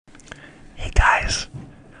guys.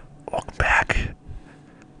 Welcome back.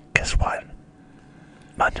 Guess what?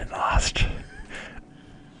 London lost.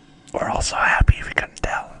 We're also happy if you couldn't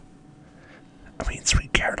tell. I mean,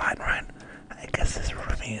 Sweet Caroline, right? I guess this is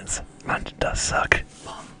what it means. London does suck.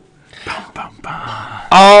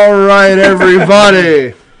 All right,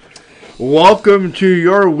 everybody. Welcome to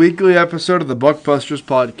your weekly episode of the Buckpusters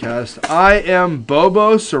Podcast. I am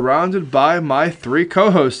Bobo, surrounded by my 3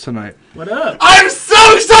 co-hosts tonight. What up? I'm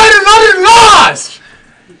so excited London lost!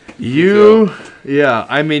 You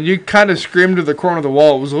kind of screamed to the corner of the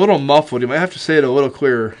wall. It was a little muffled. You might have to say it a little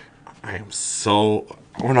clearer.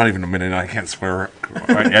 We're not even a minute in, I can't swear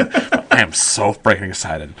right yet. I am so freaking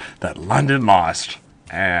excited that London lost.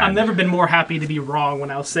 And I've never been more happy to be wrong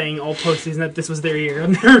when I was saying all postseason that this was their year.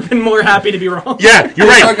 I've never been more happy to be wrong. Yeah, you're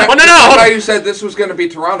right. I thought you said this was going to be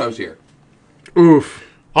Toronto's year. Oof.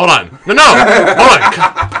 Hold on. Hold on.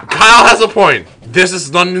 Kyle has a point. This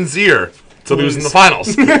is London's year to lose in the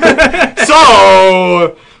finals.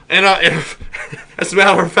 So, as a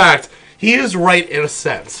matter of fact, he is right in a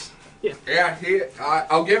sense. Yeah,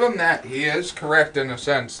 I'll give him that. He is correct in a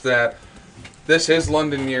sense that this is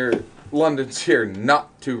London's year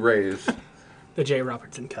not to raise The J.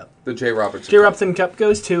 Robertson Cup. the J. Robertson J. Robertson Cup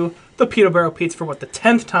goes to the Peterborough Petes for the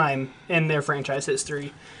 10th time in their franchise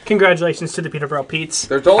history. Congratulations to the Peterborough Petes.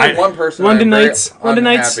 There's only one person. London Knights,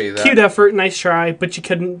 that cute effort, nice try, but you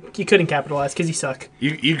couldn't capitalize because you suck.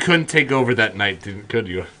 You couldn't take over that night, could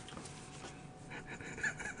you?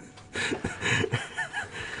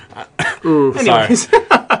 Anyways.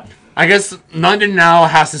 Sorry. I guess London now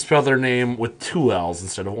has to spell their name with 2 L's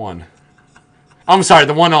instead of 1. I'm sorry,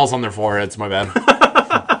 the 1 L's on their foreheads, my bad.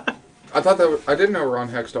 I didn't know Ron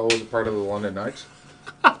Hextall was a part of the London Knights.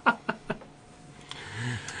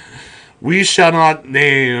 We shall not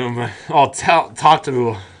name. Talk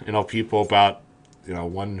to people about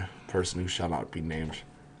one person who shall not be named.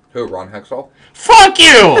 Who, Ron Hextall? Fuck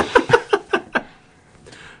you!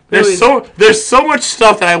 There's so much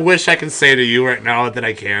stuff that I wish I could say to you right now that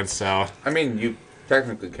I can't. So I mean, you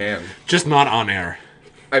technically can. just not on air.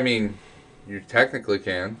 I mean, you technically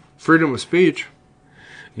can. Freedom of speech.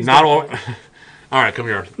 Not all. All right, come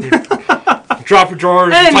here. Drop your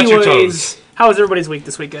drawers. Touch your toes. Anyways, how was everybody's week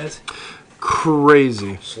this week, guys?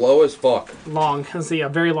 Crazy. Slow as fuck. Long. Let's see,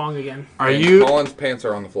 very long again. Colin's pants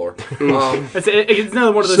are on the floor. It's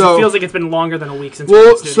another one of those. So- it feels like it's been longer than a week since.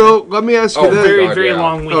 we've been doing it. Let me ask you this. very God, very yeah.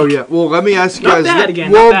 long week. Oh, yeah. Well, let me ask you Not guys. bad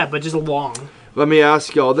again, Well, not bad, but just long. Let me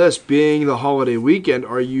ask y'all this. Being the holiday weekend,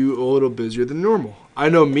 are you a little busier than normal? I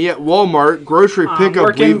know me at Walmart, grocery pickup,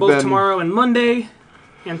 Working we've both been... tomorrow and Monday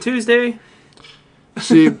and Tuesday.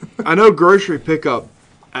 See, I know grocery pickup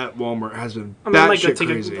at Walmart has been I might go batshit take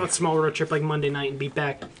crazy. a small road trip like Monday night and be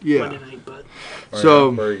back Yeah. Monday night, but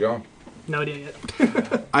So, Where are you going? no idea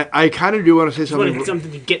yet. I kind of do want to say Just wanted something.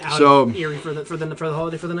 something to get out So- of Erie for the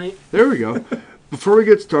holiday for the night. There we go. Before we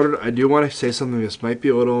get started, I do want to say something this might be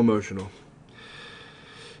a little emotional.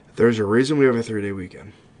 There's a reason we have a 3-day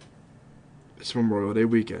weekend. It's Memorial Day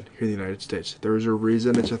weekend here in the United States. There's a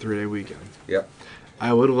reason it's a 3-day weekend. Yep.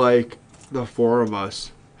 I would like the 4 of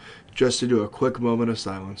us just to do a quick moment of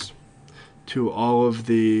silence to all of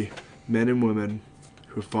the men and women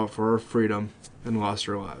who fought for our freedom and lost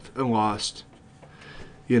their lives.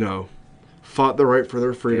 Fought the right for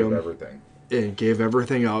their freedom. Gave everything. And gave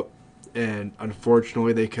everything up, and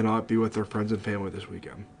unfortunately they cannot be with their friends and family this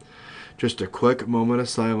weekend. Just a quick moment of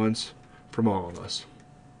silence from all of us.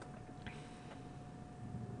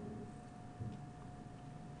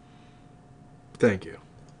 Thank you.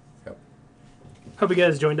 Hope you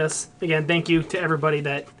guys joined us. Again, thank you to everybody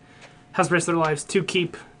that has risked their lives to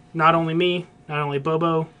keep not only me, not only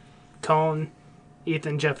Bobo, Colin,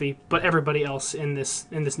 Ethan, Jeffy, but everybody else in this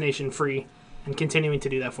nation free and continuing to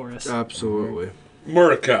do that for us. Absolutely.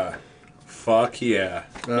 Murica. Fuck yeah.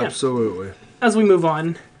 Absolutely. As we move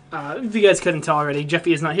on, if you guys couldn't tell already,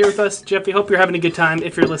 Jeffy is not here with us. Jeffy, hope you're having a good time.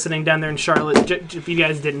 If you're listening down there in Charlotte, if you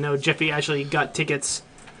guys didn't know, Jeffy actually got tickets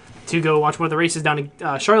to go watch one of the races down in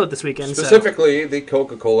Charlotte this weekend. Specifically, the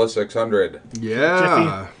Coca-Cola 600. Yeah.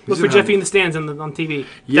 Jeffy, look for Jeffy in the stands on TV.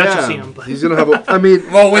 Yeah. Doubt you'll see him. But. He's going to have a... I mean...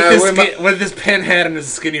 Well, with this pinhead and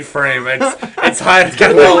his skinny frame, it's hard to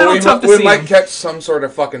get little tough to we see might him. catch some sort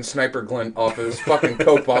of fucking sniper glint off his fucking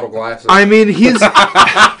Coke bottle glasses. I mean, he's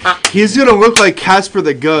going to look like Casper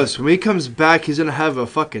the Ghost. When he comes back, he's going to have a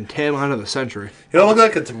fucking tan line of the century. He'll look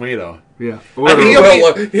like a tomato. Yeah. I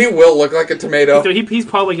think he will look like a tomato. So he's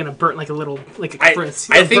probably gonna burn like a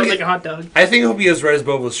crisp. I think burn like a hot dog. I think he'll be as red as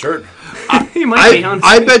Bobo's shirt. He might be. Honestly.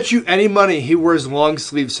 I bet you any money he wears long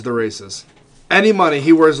sleeves to the races. Any money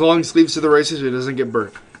he wears long sleeves to the races so he doesn't get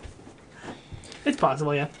burnt. It's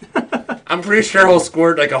possible, yeah. I'm pretty sure he'll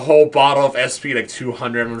squirt like a whole bottle of SP like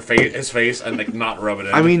 200 on his face and like not rub it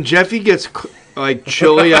in. I mean, Jeffy gets like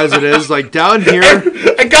chilly as it is. Like down here,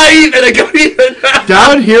 I got eaten.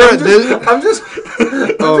 down here at this. I'm just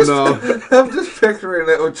No. I'm just picturing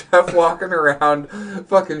it with Jeff walking around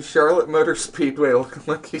fucking Charlotte Motor Speedway looking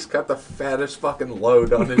like he's got the fattest fucking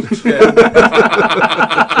load on his chin.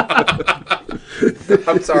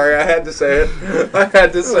 I'm sorry, I had to say it. I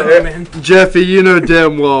had to say it. Man. Jeffy, you know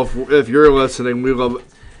damn well if you're listening, we love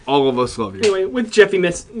all of us love you. Anyway, with Jeffy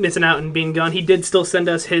missing out and being gone, he did still send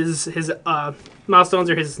us his milestones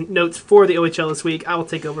or his notes for the OHL this week. I will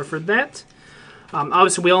take over for that.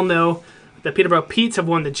 Obviously, we all know the Peterborough Petes have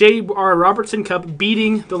won the J.R. Robertson Cup,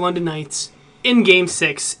 beating the London Knights in Game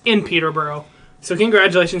 6 in Peterborough. So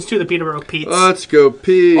congratulations to the Peterborough Petes. Let's go,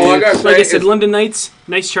 Pete. All I gotta say Like I said, is, London Knights,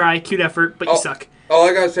 nice try, cute effort, but you suck. all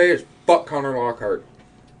I gotta say is fuck Connor Lockhart.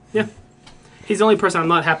 Yeah. He's the only person I'm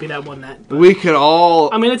not happy that won that. But, We can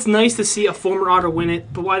all. I mean, it's nice to see a former Otter win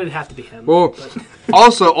it, but why did it have to be him? Well,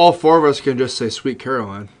 also, all four of us can just say Sweet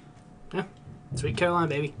Caroline. Yeah, Sweet Caroline,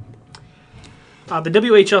 baby. The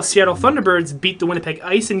WHL Seattle Thunderbirds beat the Winnipeg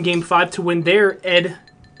Ice in Game 5 to win their Ed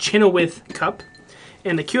Chenoweth Cup.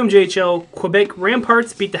 And the QMJHL Quebec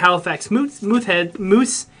Ramparts beat the Halifax Mooseheads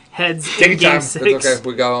in your Game time. 6 It's okay,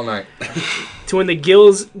 we got all night. to win the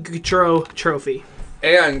Gilles Gautreau Trophy.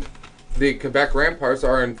 And the Quebec Ramparts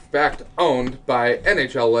are in fact owned by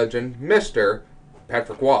NHL legend Mr.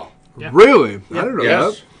 Patrick Waugh. Yeah. Really? I don't know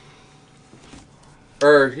Yes.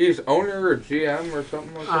 Or he's owner or GM or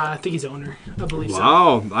something like that. I think he's owner. I believe that. so.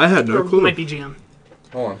 Wow, I had no Or clue. might be GM.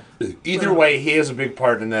 Hold on. Either way, he is a big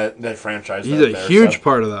part in that franchise. He's right a there, huge so.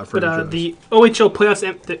 part of that But franchise. the OHL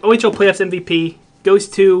playoffs MVP goes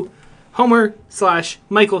to Homer /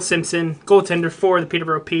 Michael Simpson, goaltender for the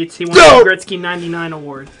Peterborough Petes. He won No! the Gretzky 99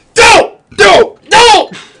 award. No!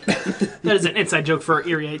 That is an inside joke for our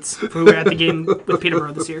Erieites who were at the game with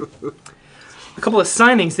Peterborough this year. A couple of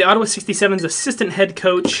signings. The Ottawa 67's assistant head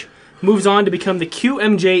coach moves on to become the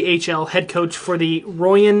QMJHL head coach for the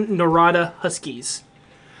Royan Norada Huskies.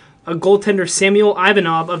 A goaltender Samuel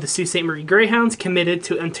Ivanov of the Sault Ste. Marie Greyhounds committed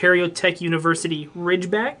to Ontario Tech University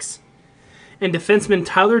Ridgebacks. And defenseman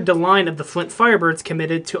Tyler DeLine of the Flint Firebirds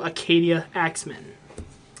committed to Acadia Axemen.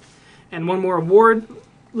 And one more award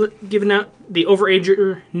given out. The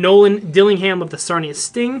overager Nolan Dillingham of the Sarnia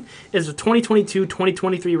Sting is the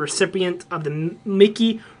 2022-2023 recipient of the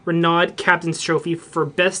Mickey Renaud Captain's Trophy for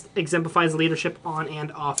Best Exemplifies Leadership on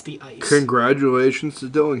and off the ice. Congratulations to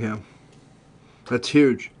Dillingham. That's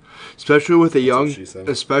huge, especially with a young, what she said.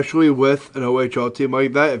 especially with an OHL team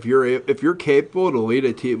like that. If you're capable to lead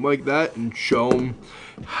a team like that and show them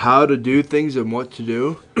how to do things and what to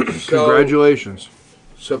do, congratulations.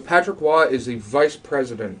 So Patrick Waugh is the vice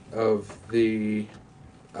president of the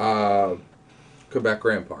Quebec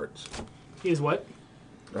Ramparts. He is what?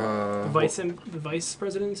 The vice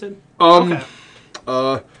president said?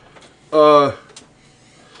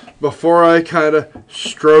 Before I kind of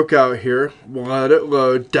stroke out here, we'll let it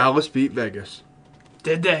load. Dallas beat Vegas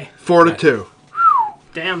Did they? 4-2.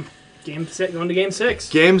 Damn. Game six, going to Game 6.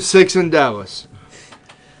 Game 6 in Dallas.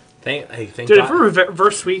 Thank Dude, if God. a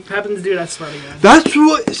reverse sweep happens, dude, I swear to God. That's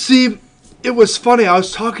what. See, it was funny. I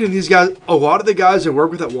was talking to these guys. A lot of the guys I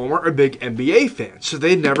work with at Walmart are big NBA fans, so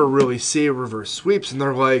they never really see reverse sweeps, and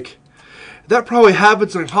they're like, "That probably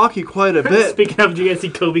happens in hockey quite a bit." Speaking of, did you guys see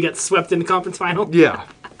Kobe got swept in the conference final? Yeah,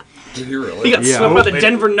 Did you really? He got Yeah. swept by the Wait.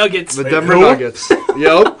 Denver Nuggets. the Denver who? Nuggets.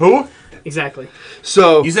 Yep. Who? Exactly.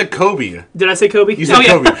 So. You said Kobe. Did I say Kobe? You said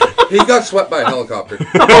Kobe. He got swept by a helicopter.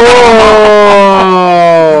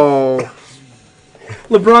 Oh.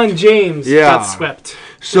 LeBron James Yeah. got swept.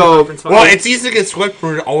 So. Conference final. Well, it's easy to get swept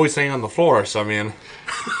when you're always staying on the floor. So I mean,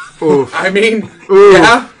 Oof. I mean, Ooh.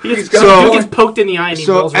 yeah. he gets, He's got so- he gets poked in the eye and he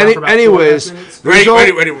so rolls around for about anyways, 4.5 minutes. There's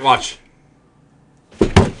ready, watch.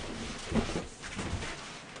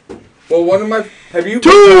 Well, one of my have you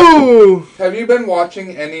Two. been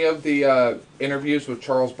watching any of the interviews with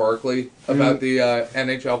Charles Barkley about the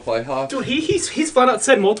NHL playoffs? Dude, he's flat out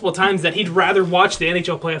said multiple times that he'd rather watch the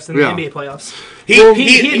NHL playoffs than Yeah. the NBA playoffs. He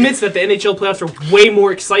He admits that the NHL playoffs are way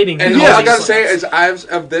more exciting than And all all I these gotta say playoffs. is, as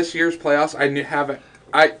of this year's playoffs,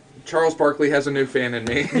 Charles Barkley has a new fan in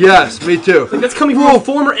me. Yes, me too. That's coming from a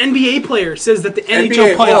former NBA player says that the NHL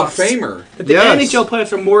NBA Hall of playoffs, Famer. that the Yes. NHL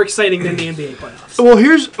playoffs are more exciting than the NBA playoffs. Well,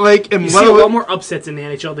 here's like, and You one see a of lot the- more upsets in the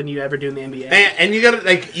NHL than you ever do in the NBA. And you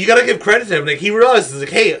gotta give credit to him. Like he realizes, like,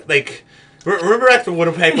 hey, like remember after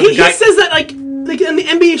Winnipeg when He the guy says that like in the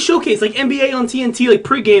NBA showcase, like NBA on TNT, like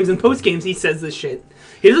pre-games and post-games, he says this shit.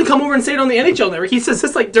 He doesn't come over and say it on the NHL network. He says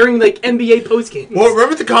this like during like NBA postgames. Well,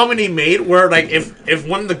 remember the comment he made where like if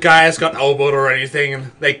one of the guys got elbowed or anything,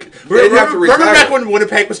 and like They'd have to remember retire. back when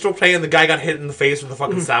Winnipeg was still playing and the guy got hit in the face with a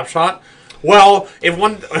fucking slap shot? Well, if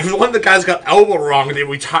one of the guys got elbowed wrong, they'd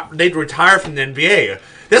retire from the NBA.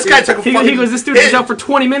 This guy took a fucking... He goes, this dude was out for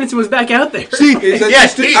 20 minutes and was back out there. See, He's like, Yeah,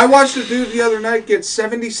 this dude- he- I watched a dude the other night get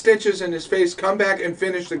 70 stitches in his face, come back and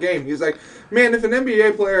finish the game. He's like, man, if an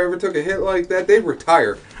NBA player ever took a hit like that, they'd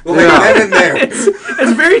retire. Like, then and there.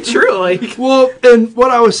 It's very true. Like, well, and what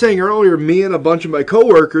I was saying earlier, me and a bunch of my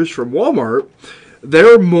coworkers from Walmart,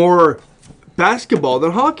 they're more basketball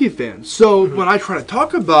than hockey fans. So when I try to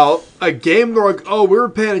talk about a game, they're like, oh, we were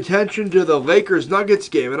paying attention to the Lakers-Nuggets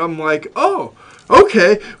game. And I'm like, oh,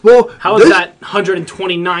 okay. Well, how is that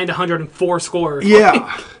 129 to 104 score?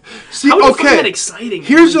 Yeah. See, How do you okay. find that exciting?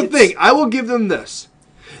 Here's Like, the thing. I will give them this.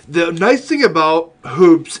 The nice thing about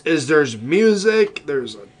hoops is there's music,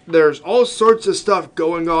 there's all sorts of stuff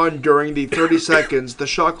going on during the 30 seconds the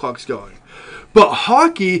shot clock's going. But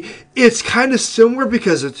hockey, it's kind of similar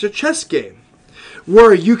because it's a chess game.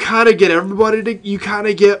 Where you kind of get everybody you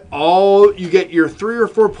get your 3 or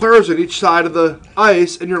 4 players on each side of the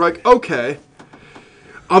ice, and you're like, okay,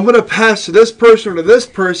 I'm going to pass to this person or to this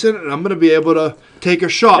person, and I'm going to be able to take a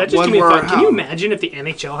shot That just one give me more fun. Can you out. imagine if the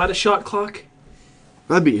NHL had a shot clock?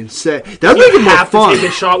 That'd be insane. That'd make You it more have to fun. take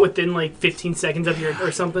a shot within like 15 seconds of your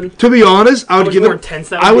or something. To be honest, I would much give more it. intense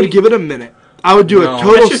that I would would be? give it a minute. I would do No. a I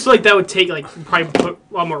total. just feel like that would take like probably put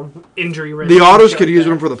a lot more injury risk. The and Otters shit could like use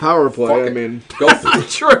that. one for the power play. Fuck I it. mean, Go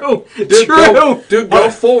True. Dude, True. go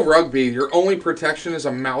full rugby. Your only protection is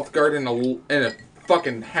a mouth guard and a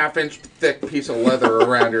fucking half-inch thick piece of leather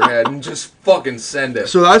around your head, and just fucking send it.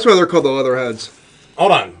 so that's why they're called the Leatherheads.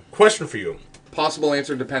 Hold on. Question for you. Possible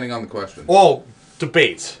answer depending on the question. Well,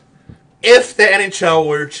 debate. If the NHL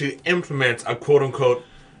were to implement a quote-unquote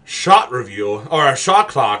shot review or a shot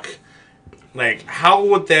clock, like, how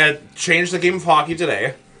would that change the game of hockey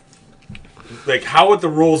today? Like, how would the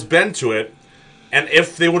rules bend to it? And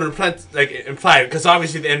if they would imply it, because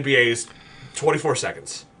obviously the NBA is 24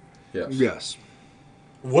 seconds. Yes. Yes.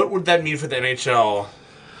 What would that mean for the NHL?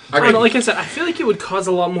 I don't know, like I said, I feel like it would cause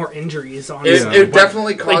a lot more injuries. Honestly, It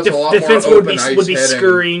definitely like caused a lot defense more would open be ice would be hitting.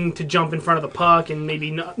 scurrying to jump in front of the puck and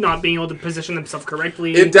maybe not being able to position themselves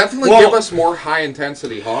correctly. It definitely Well- give us more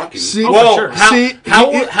high-intensity hockey. See, Well, sure.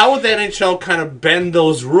 how would the NHL kind of bend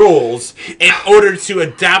those rules in order to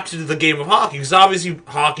adapt to the game of hockey? Because obviously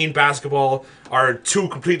hockey and basketball are two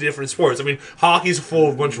completely different sports. I mean, hockey's full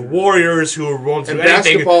of a bunch of warriors who are willing to do and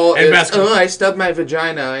anything. basketball And is, basketball. I stubbed my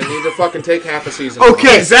vagina. I need to fucking take half a season.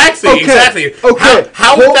 Okay. Exactly, Okay. exactly. Okay.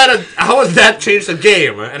 How Well- would that change the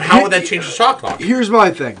game, and how would that change the shot clock? Here's my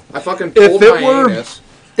thing. I fucking If pulled it my were- anus.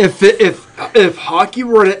 If hockey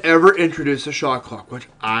were to ever introduce a shot clock, which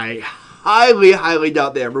I highly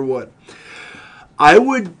doubt they ever would, I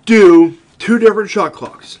would do 2 different shot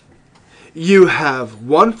clocks. You have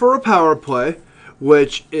one for a power play,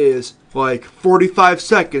 which is like 45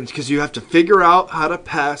 seconds because you have to figure out how to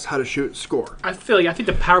pass, how to shoot, and score. I think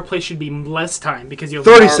the power play should be less time because you have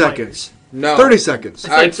 30 more seconds. No. 30 seconds. It's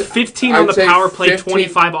like I'd- 15 I'd on the say power play, 15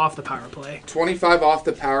 25 off the power play, 25 off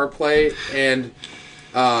the power play, and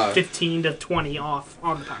 15 to 20 off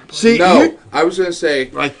on the power play. See, no, you- I was gonna say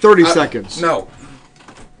like 30 seconds. No.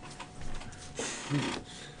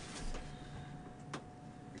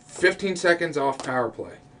 15 seconds off power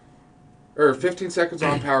play. Or 15 seconds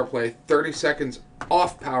on power play, 30 seconds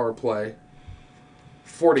off power play,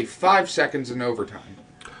 45 seconds in overtime.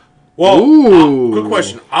 Well, Ooh. good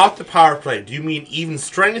question. Off the power play, do you mean even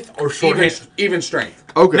strength or short-handed? Even strength.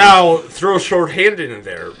 Okay. Now, throw short-handed in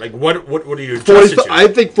there. Like, what are you 45 adjusted to? I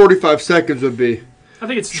think 45 seconds would be. I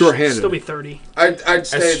think it's Short-handed. still be 30. I'd say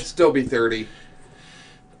That's- it'd still be 30.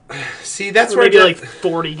 See, that's Or where I maybe get... like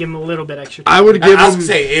 40, give them a little bit extra time. I would I give was him. gonna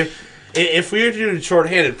say, if we were doing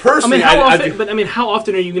short-handed, I personally, mean, how I'd often? be, But I mean, how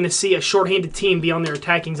often are you going to see a shorthanded team be on their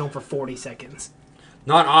attacking zone for 40 seconds?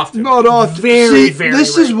 not often. Not off. Very, See, very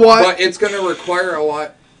this is rare. why. But it's going to require a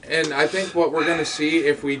lot. And I think what we're going to see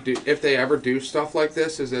if they ever do stuff like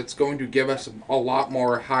this is it's going to give us a lot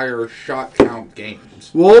more higher shot count games.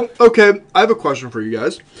 Well, okay, I have a question for you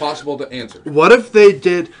guys. Possible to answer. What if they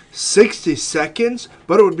did 60 seconds,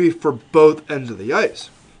 but it would be for both ends of the ice?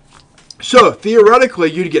 So, theoretically,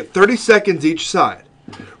 you'd get 30 seconds each side,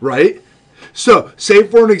 right? So, say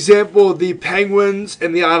for an example, the Penguins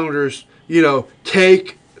and the Islanders,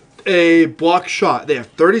 take a block shot. They have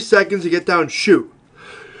 30 seconds to get down and shoot.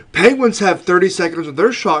 Penguins have 30 seconds on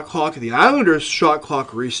their shot clock, and the Islanders' shot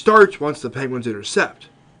clock restarts once the Penguins intercept.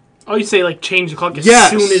 Oh, you say like change the clock as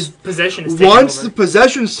Yes. soon as possession is taken Once over. the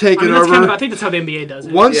possession's taken that's over, kind of, I think that's how the NBA does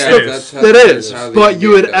it. once Yeah, the, that's how- it is, that's how the but NBA you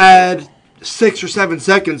would does it. add 6 or 7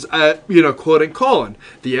 seconds at, quoting Colin.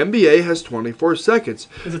 The NBA has 24 seconds.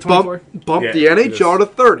 Is it 24? Bump Yeah, the it NHL to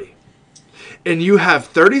 30. And you have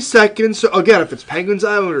 30 seconds. So again, if it's Penguins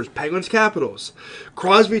Islanders, Penguins Capitals,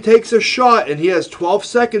 Crosby takes a shot and he has 12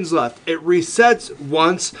 seconds left. It resets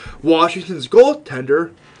once Washington's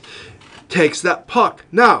goaltender takes that puck.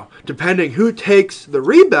 Now, depending who takes the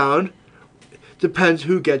rebound, depends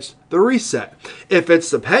who gets the reset. If it's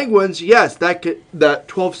the Penguins, yes, that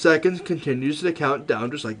 12 seconds continues to count down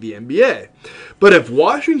just like the NBA. But if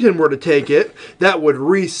Washington were to take it, that would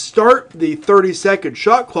restart the 30-second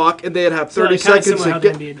shot clock, and they'd have 30 So, like, seconds how to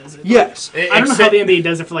the get. NBA does it. Yes, I don't know how the NBA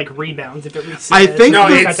does it for like rebounds. If it resets, I think no,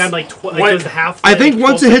 the- it got down to like goes to half. I think like,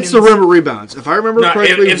 once 12 it hits the seconds. rim, it rebounds. If I remember No,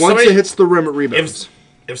 correctly, if once somebody- it hits the rim, it rebounds.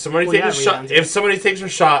 If somebody Well, takes yeah, a shot, rebounds, if somebody takes a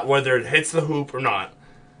shot, whether it hits the hoop or not,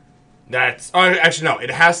 actually no, it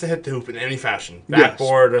has to hit the hoop in any fashion. Yes.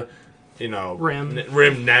 Backboard,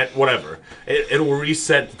 rim, net, whatever. It'll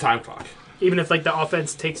reset the time clock. Even if like the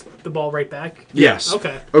offense takes the ball right back. Yes.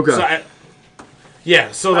 Okay. Okay.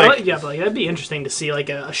 So like, But like that'd be interesting to see like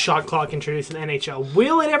a shot clock introduced in the NHL.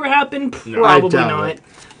 Will it ever happen? I Probably doubt not. it.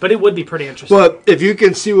 But it would be pretty interesting. But if you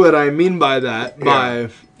can see what I mean by that, by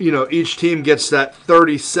each team gets that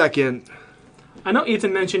 30-second. I know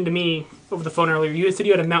Ethan mentioned to me over the phone earlier. You said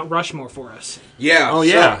you had a Mount Rushmore for us. Yeah. Oh, so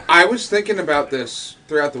yeah. I was thinking about this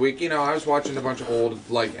throughout the week. I was watching a bunch of old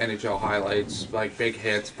like NHL highlights, like big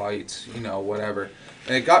hits, fights, whatever.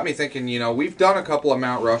 And it got me thinking, we've done a couple of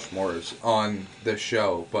Mount Rushmores on this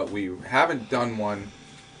show, but we haven't done one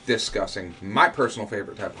discussing my personal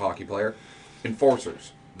favorite type of hockey player,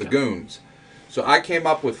 enforcers, the goons. So I came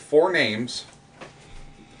up with 4 names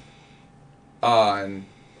on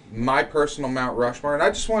my personal Mount Rushmore, and I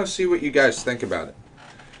just want to see what you guys think about it.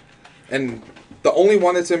 And the only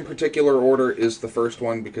one that's in particular order is the first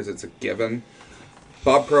one because it's a given.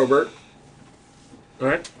 Bob Probert, all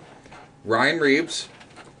right. Ryan Reeves,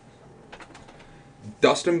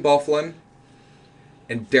 Dustin Byfuglien,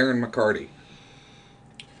 and Darren McCarty.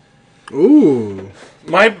 Ooh.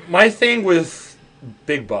 My thing with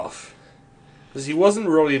Big Buff is he wasn't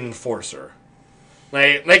really an enforcer.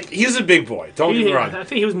 Like he's a big boy. Don't get me wrong. I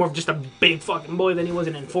think he was more of just a big fucking boy than he was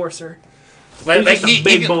an enforcer. Like just a he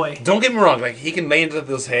big can- boy. Don't get me wrong. Like he can lay into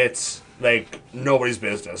those hits like nobody's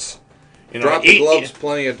business. Drop the gloves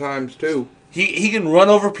plenty of times, too. He can run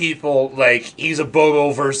over people like he's a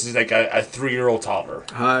Bobo versus like a 3-year-old toddler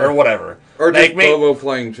Hi. or whatever. Or just like, Bobo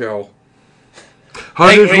playing chill.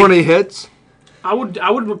 120 hits. I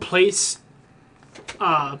would replace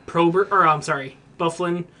Probert or I'm sorry,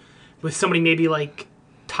 Byfuglien with somebody maybe like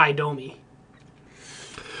Ty Domi.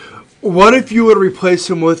 What if you would replace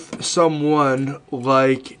him with someone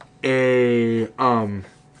like a Tom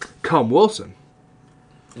Wilson?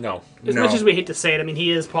 No. As much as we hate to say it, I mean he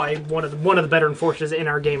is probably one of the better enforcers in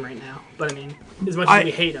our game right now. But I mean, as much as we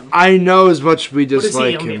hate him, I know as much as we what is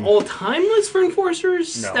dislike he on him. the all-time list for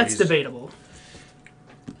enforcers? No, That's he's- debatable.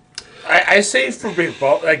 I say for Big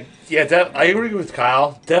Buff, I agree with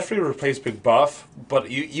Kyle. Definitely replace Big Buff, but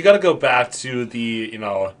you got to go back to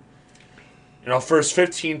the first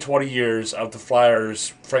 15, 20 years of the Flyers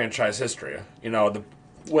franchise history.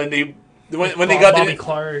 When they got Bobby the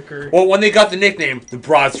Clark or when they got the nickname the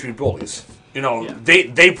Broad Street Bullies.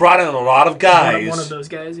 They brought in a lot of guys one of those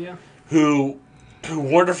guys, yeah. who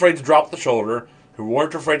weren't afraid to drop the shoulder, who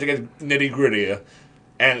weren't afraid to get nitty gritty,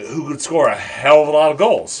 and who could score a hell of a lot of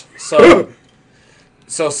goals.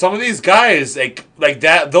 So some of these guys like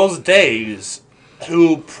that those days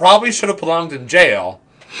who probably should have belonged in jail.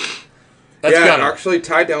 Let's be honest. Actually,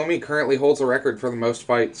 Ty Domi currently holds the record for the most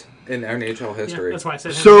fights in NHL Yeah, history. that's why I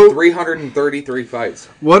said him. So 333 fights.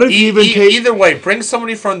 what if you even take? Either way, bring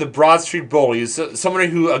somebody from the Broad Street Bullies, somebody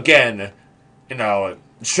who again,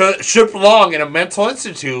 should belong in a mental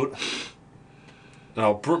institute.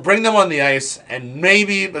 Bring them on the ice, and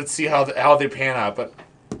maybe let's see how they pan out. But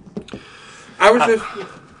I was just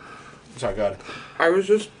sorry, go ahead. I was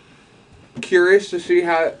just curious to see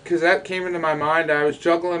how, because that came into my mind. I was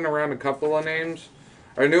juggling around a couple of names.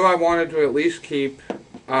 I knew I wanted to at least keep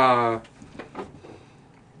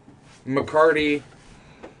McCarty,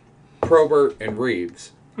 Probert, and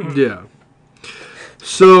Reeves. Yeah.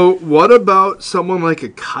 So what about someone like a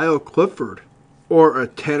Kyle Clifford or a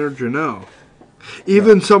Tanner Janot?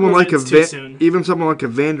 Even someone like It's too soon. even someone like a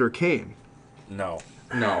Vander Kane. No.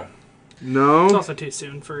 No. No. It's also too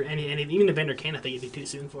soon for any even Evander Kane. I think it'd be too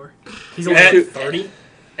soon for. He's only like 30.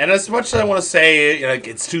 And as much as I want to say,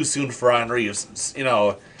 it's too soon for Ryan Reeves,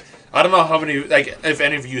 I don't know how many, like, if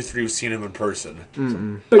any of you three have seen him in person.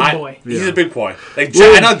 Big boy. He's a big boy. Like,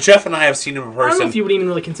 Well, I know Jeff and I have seen him in I don't know person. if you would even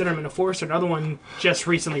really consider him an enforcer. Another one just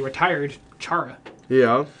recently retired, Chara.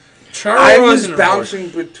 Yeah. I was wasn't an bouncing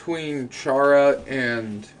between Chara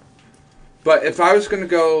and... But if I was going to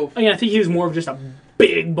go... I mean, I think he was more of just a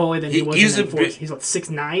big boy than he was He's an a enforcer. big- He's, what,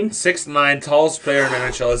 6'9"? 6'9", tallest player in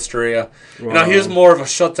NHL history. You know, Wow. he was more of a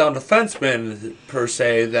shutdown defenseman, per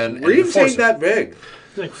se, than an Reeves ain't enforcer. that big.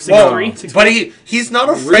 Like 6'3", Well, 6'4". but he's not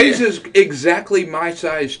afraid. Reeves is exactly my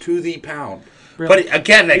size to the pound. Really? But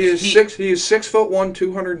again, like, He is 6'1",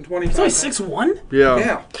 220 He's only pounds. 6'1"? Yeah.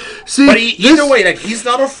 Yeah. See, But either way, like, he's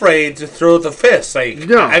not afraid to throw the fist. Like,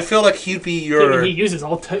 Yeah. I feel like he'd be I your mean, he uses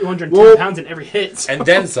all 210 Well- pounds in every hit. So. and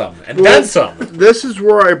then some, and Well, then some. this is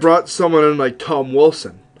where I brought someone in like Tom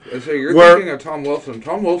Wilson. So you're Where- thinking of Tom Wilson.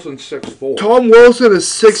 Tom Wilson's 6'4". Tom Wilson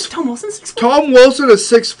is Tom Wilson, 6'4"? Tom Wilson is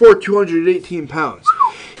 6'4", 218 pounds.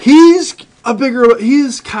 He's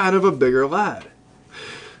kind of a bigger lad.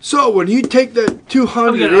 So when you take that Oh,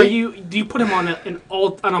 200, yeah, do you put him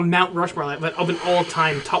on a Mount Rushmore like of an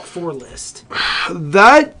all-time top 4 list?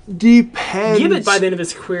 that depends. Give it by the end of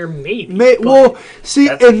his career, maybe. but Well, see,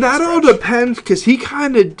 That's and a that all stretch. depends because he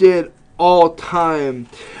kind of did all time.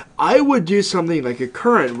 I would do something like a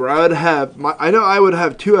current where I would have I would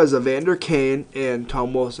have two as Evander Kane and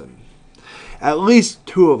Tom Wilson. At least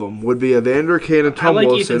two of them would be Evander Kane and I Tom like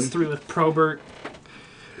Wilson. Ethan's 3 with Probert.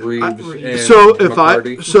 Reeves and So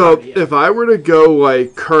McCarty. if I were to go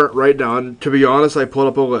like current right now, and to be honest, I pulled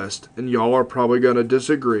up a list, and y'all are probably gonna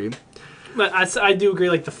disagree. But I do agree,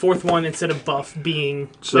 like the fourth one instead of Buff being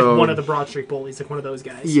So- like one of the Broad Street bullies, like one of those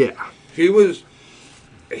guys. Yeah, He was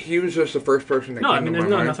just the first person that No, came I mean, to there's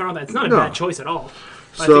my mind. nothing wrong with that. It's not a No. bad choice at all.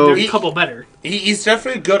 I So- think there's a couple better. He's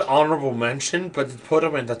definitely a good honorable mention, but to put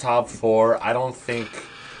him in the top 4, I don't think,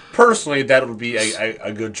 personally, that would be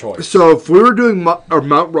a good choice. So if we were doing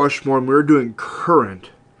Mount Rushmore and we were doing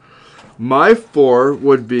current, my 4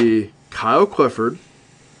 would be Kyle Clifford,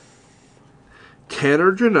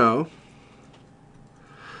 Tanner Jeannot,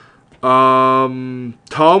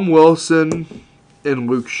 Tom Wilson, and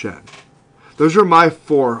Luke Shen. Those are my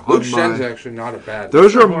 4 on Luke Shen's mine. actually not a bad.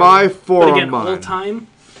 Those are my 4 But again, on all mine. time,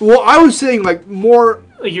 Well, I was saying like more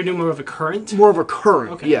like you're doing more of a current. of a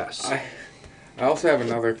current. Okay. Yes. I also have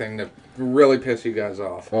another thing that really piss you guys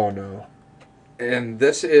off. Oh no. And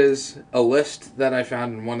this is a list that I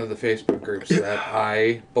found in one of the Facebook groups that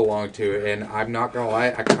I belong to. And I'm not going to lie,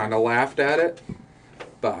 I kind of laughed at it.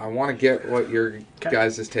 But I want to get what your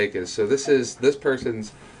guys' take is. So this is this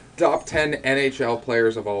person's top 10 NHL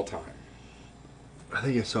players of all time. I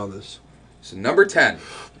think I saw this. So number 10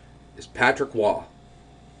 is Patrick Waugh.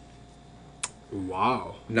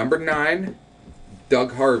 Wow. Number 9,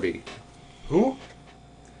 Doug Harvey. Who?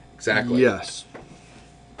 Exactly. Yes.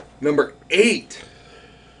 Number 8,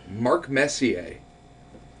 Mark Messier.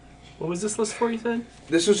 What was this list for, you said?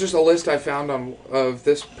 This was just a list I found of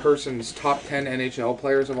this person's top 10 NHL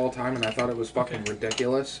players of all time, and I thought it was fucking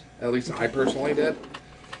ridiculous. At least I personally did.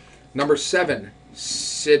 Number 7,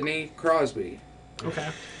 Sidney Crosby. Okay.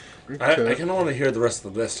 I kind of want to hear the rest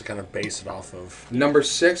of the list to kind of base it off of. Number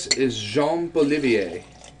 6 is Jean Bolivier.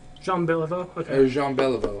 Jean Beliveau. Okay. Or Jean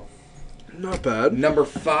Beliveau. Not bad. Number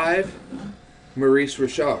 5, Maurice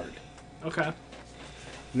Richard. Okay.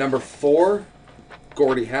 Number 4,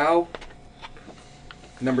 Gordie Howe.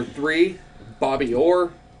 Number 3, Bobby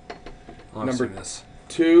Orr. Oh, Number- I've seen this.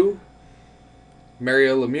 2,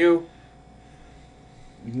 Mario Lemieux.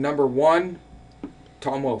 Number 1,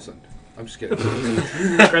 Tom Wilson. I'm just kidding.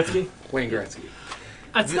 Gretzky. Wayne Gretzky.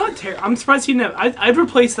 That's not terrible. I'm surprised he didn't have. I'd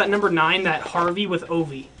replace that number 9, that Harvey, with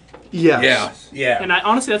Ovi. Yes. Yeah. Yeah. And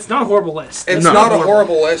honestly, that's not a horrible list. It's No. not a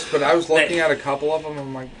horrible list, but I was looking at a couple of them.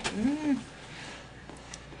 I'm like,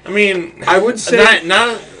 I mean, I would say-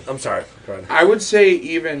 I'm sorry. Go ahead. I would say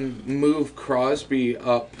even move Crosby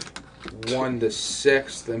up 1 to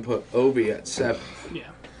 6, then put Ovi at 7. Yeah.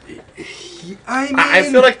 I mean, I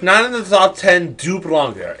feel like 9 in the top 10 do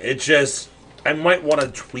belong there. It just, I might want to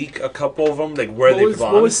tweak a couple of them, like where they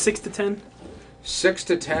belong. What was 6 to 10? 6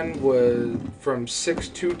 to 10 was from 6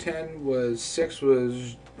 to 10 was 6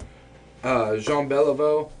 was Jean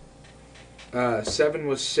Beliveau, 7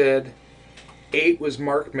 was Sid, 8 was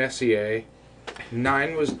Mark Messier,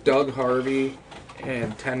 9 was Doug Harvey,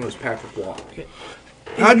 and 10 was Patrick Waugh.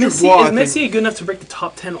 Patrick Waugh, I Is think- Messier good enough to break the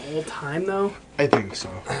top 10 all time, though? I think so.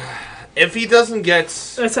 If he doesn't get I'd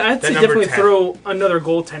say the number definitely 10. throw another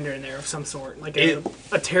goaltender in there of some sort, like a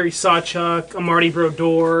Terry Sawchuk, a Marty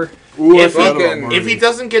Brodeur. Ooh, I If thought he about can- Marty. If he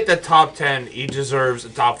doesn't get the top 10, he deserves a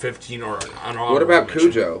top 15 or an honorable What about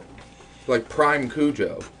mention. Cujo? Like prime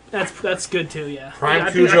Cujo. That's good too. Yeah. Prime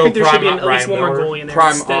I Cujo, think there should be Prime at least Ryan one more Miller. goalie in there.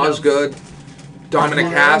 Prime instead of Osgood, Dominic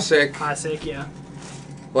Hasek. Hasek, yeah.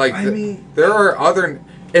 Like, there are other...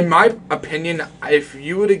 In my opinion, if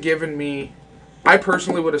you would have given me... I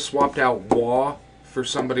personally would have swapped out Waugh for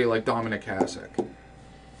somebody like Dominic Hasek.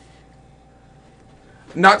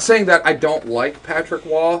 Not saying that I don't like Patrick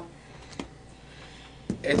Waugh.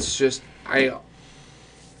 It's just... I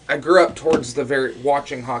grew up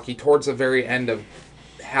watching hockey towards the very end of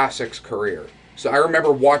Hasek's career. So I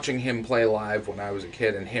remember watching him play live when I was a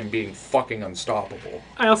kid and him being fucking unstoppable.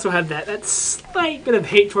 I also had that slight bit of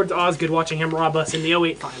hate towards Osgood watching him rob us in the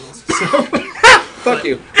 08 finals. So Fuck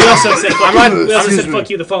you. we also said fuck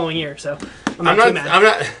you the following year. So I'm not too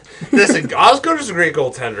mad. Listen, Osgood is a great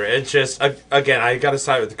goaltender. It's just again, I got to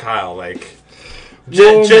side with Kyle. Like,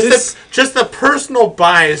 Well, just the personal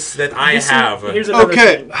bias that I have. Here's another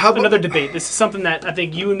thing. how about- Another debate. This is something that I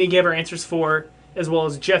think you and me gave our answers for, as well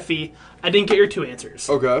as Jeffy. I didn't get your two answers.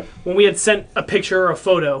 Okay. When we had sent a picture or a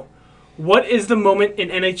photo, what is the moment in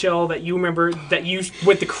NHL that you remember that you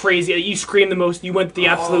went the crazy, that you screamed the most, you went the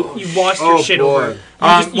absolute, you watched your shit boy. over?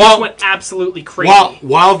 You just went absolutely crazy.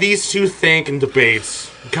 While these two think and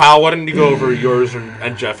debates, Kyle, why don't you go over yours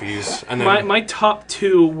and Jeffy's? And then My top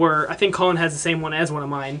two were, I think Colin has the same one as one of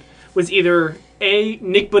mine, was either A,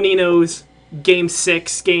 Nick Bonino's game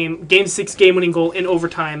 6 game-winning goal in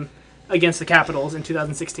overtime against the Capitals in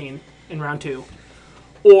 2016 in round 2,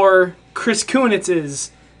 or Chris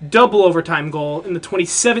Kunitz's double overtime goal in the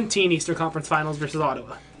 2017 Eastern Conference Finals versus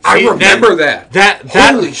Ottawa. I remember that.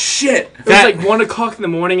 Holy shit. It was like 1 o'clock in the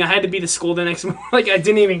morning. I had to be to school the next morning. Like, I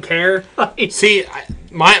didn't even care. See,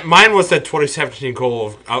 mine was that 2017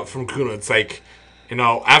 goal out from Kunitz. Like, you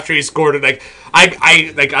know, after he scored it, like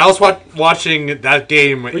I was watching that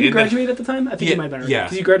game. Were you graduated at the time? I think you might have been. Yeah.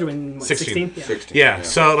 Because you graduated in, what, 16? 16. Yeah,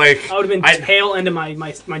 so like I would have been tail end of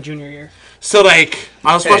my junior year. So like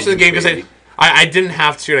I was watching the game because baby. I didn't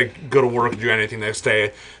have to like go to work or do anything the next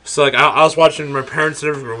day. So like I was watching my parents'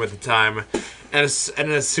 living room at the time, and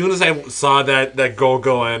as soon as I saw that goal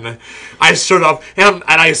go in, I stood up and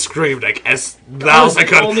I screamed like as loud as I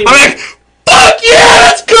could. I'm like, "Fuck yeah,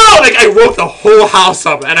 let's go!" Like I woke the whole house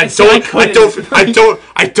up, and I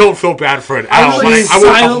don't feel bad for it at all. I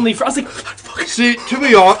was like, fuck. See,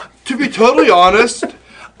 to be totally honest,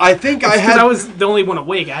 I think I was the only one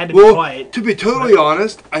awake. I had to be quiet. To be totally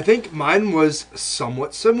honest, I think mine was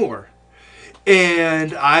somewhat similar.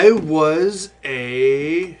 And I was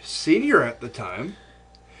a senior at the time.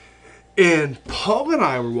 And Paul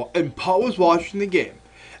was watching the game.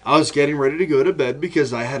 I was getting ready to go to bed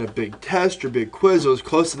because I had a big test or big quiz. It was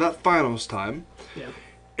close to that finals time. Yeah.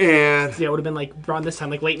 And yeah, it would have been like around this time,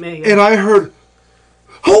 like late May. And I heard,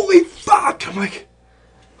 "Holy fuck!" I'm like,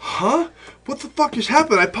 "Huh? What the fuck just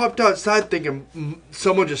happened?" I popped outside thinking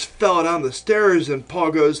someone just fell down the stairs, and Paul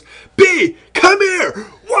goes, "B, come here!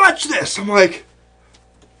 Watch this!" I'm like,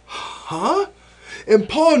 "Huh?" And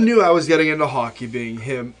Paul knew I was getting into hockey, being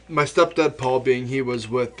him, my stepdad Paul being he was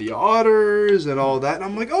with the Otters and all that. And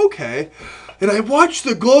I'm like, okay. And I watched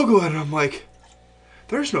the goal go in, and I'm like,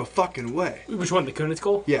 there's no fucking way. Which one, the Kunitz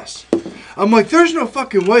goal? Yes. I'm like, there's no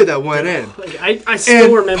fucking way that went in. I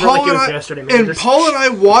still remember like it was yesterday, man. And Paul and I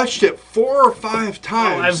watched it 4 or 5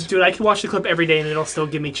 times. Dude, I can watch the clip every day and it'll still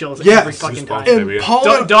give me chills every fucking time. And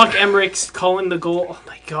Paul Doc Emmerich's calling the goal. Oh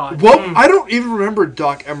my god. Well, I don't even remember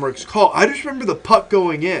Doc Emmerich's call. I just remember the puck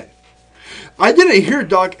going in. I didn't hear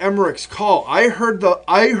Doc Emmerich's call. I heard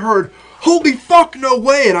 "Holy fuck, no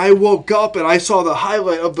way!" And I woke up and I saw the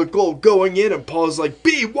highlight of the goal going in, and Paul's like,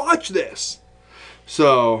 "B, watch this."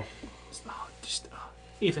 So,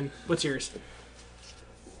 Ethan, what's yours?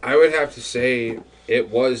 I would have to say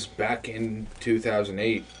it was back in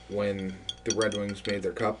 2008 when the Red Wings made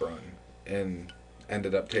their cup run and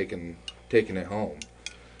ended up taking it home.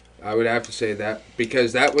 I would have to say that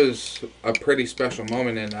because that was a pretty special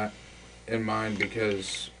moment in mine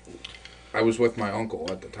because I was with my uncle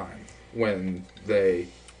at the time when they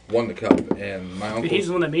won the cup, and my uncle. He's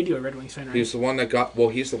the one that made you a Red Wings fan, right? He's the one that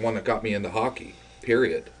got me into hockey.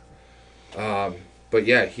 Period. But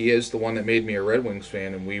yeah, he is the one that made me a Red Wings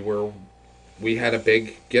fan, and we had a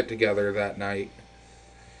big get together that night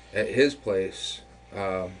at his place.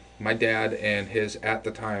 My dad and his at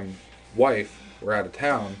the time wife were out of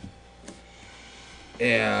town,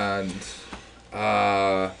 and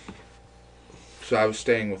so I was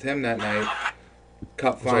staying with him that night.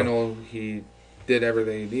 Cup final, he did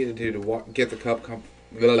everything he needed to get the cup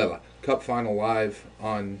final live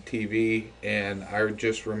on TV, and I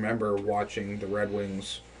just remember watching the Red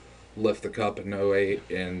Wings lift the cup in '08,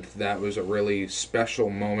 and that was a really special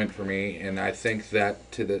moment for me. And I think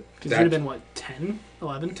that Because you'd have been, what, 10,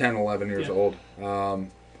 11? 10, 11 years old.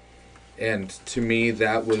 And to me,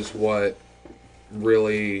 that was what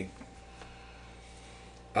really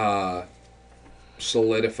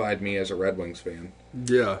solidified me as a Red Wings fan.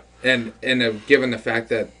 Yeah. And given the fact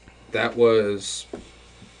that that was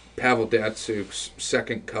Pavel Datsuk's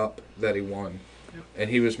second cup that he won, and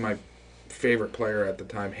he was my favorite player at the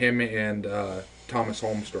time. Him and Thomas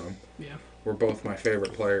Holmstrom were both my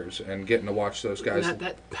favorite players, and getting to watch those guys.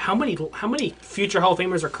 How many future Hall of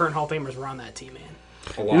Famers or current Hall of Famers were on that team, man?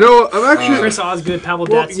 A lot. You know what? I'm actually... Chris Osgood, Pavel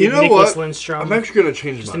Datsuk, you know Nicholas what? Lindstrom. I'm actually going to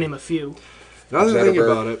change just mine. to name a few. Now that I think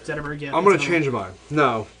about it, Zetterberg, yeah, I'm going to change mine.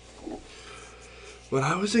 No. When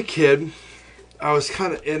I was a kid, I was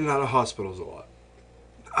kind of in and out of hospitals a lot.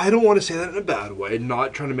 I don't want to say that in a bad way,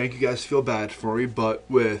 not trying to make you guys feel bad for me, but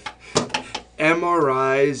with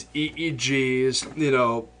MRIs, EEGs, you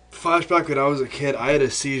know, flashback when I was a kid, I had a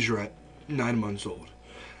seizure at 9 months old.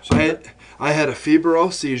 I had a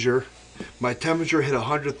febrile seizure. My temperature hit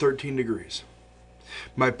 113 degrees.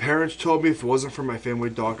 My parents told me if it wasn't for my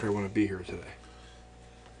family doctor, I wouldn't be here today.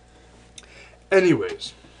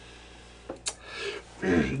 Anyways,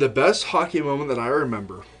 the best hockey moment that I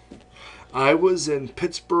remember, I was in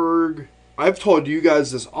Pittsburgh. I've told you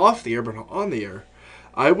guys this off the air, but not on the air.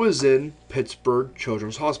 I was in Pittsburgh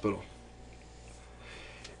Children's Hospital.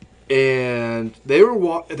 And there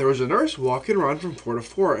was a nurse walking around from floor to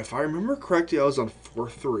floor. If I remember correctly, I was on floor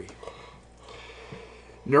 3.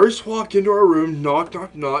 Nurse walked into our room, knock,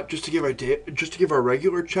 knock, knock, just to give our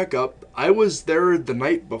regular checkup. I was there the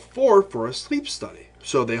night before for a sleep study.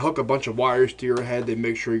 So they hook a bunch of wires to your head. They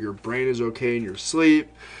make sure your brain is okay in your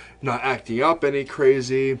sleep, not acting up any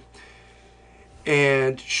crazy.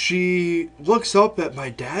 And she looks up at my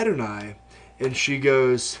dad and I, and she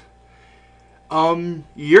goes,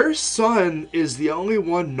 your son is the only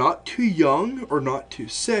one not too young or not too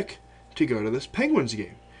sick to go to this Penguins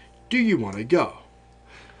game. Do you want to go?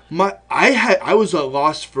 I was at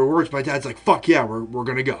loss for words. My dad's like, fuck yeah, we're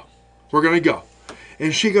going to go. We're going to go.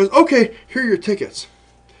 And she goes, okay, here are your tickets.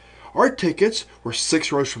 Our tickets were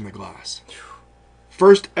 6 rows from the glass.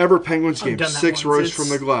 First ever Penguins game, 6 rows from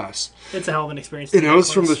the glass. It's a hell of an experience. And it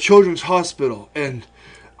was from the Children's Hospital. And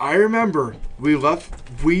I remember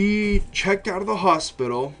we checked out of the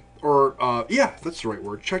hospital, that's the right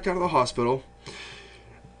word, checked out of the hospital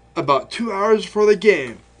about 2 hours before the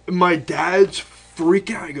game. My dad's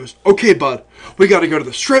freaking out. He goes, okay, bud, we got to go to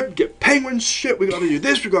the strip, get Penguins shit, we got to do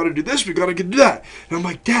this, we got to do this, we got to do that. And I'm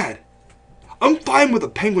like, Dad, I'm fine with a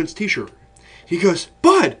Penguins t-shirt. He goes,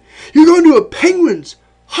 bud, you're going to a Penguins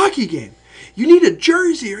hockey game. You need a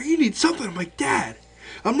jersey or you need something. I'm like, Dad,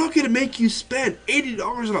 I'm not going to make you spend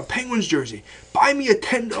 $80 on a Penguins jersey. Buy me a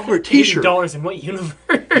 $10 t-shirt. $80 in what universe?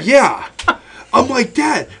 Yeah. I'm like,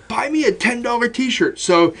 Dad, buy me a $10 t-shirt.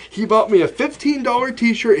 So he bought me a $15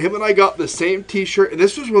 t-shirt. Him and I got the same t-shirt. And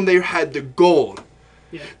this was when they had the gold.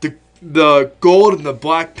 Yeah. The gold and the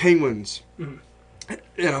black Penguins. Mm-hmm.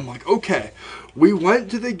 And I'm like, okay. We went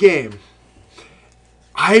to the game.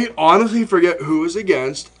 I honestly forget who it was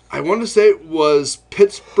against. I want to say it was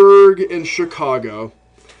Pittsburgh and Chicago.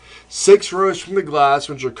 6 rows from the glass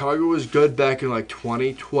when Chicago was good back in like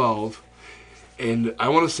 2012. And I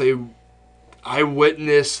want to say I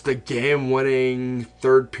witnessed the game-winning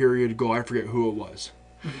third period goal. I forget who it was.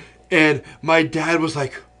 Mm-hmm. And my dad was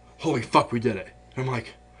like, holy fuck, we did it. And I'm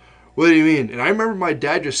like, what do you mean? And I remember my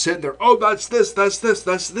dad just sitting there, oh, that's this, that's this,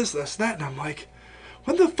 that's this, that's that. And I'm like,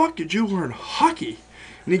 when the fuck did you learn hockey?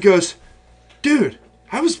 And he goes, dude,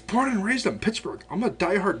 I was born and raised in Pittsburgh. I'm a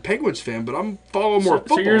diehard Penguins fan, but I'm following more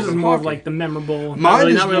football. So yours is more hockey. of like the memorable, mine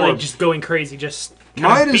is not really more like just going crazy, just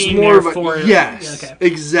mine is being more there of a, for yes, yeah, okay.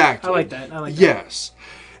 Exactly. I like that. Yes.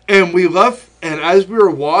 And we left, and as we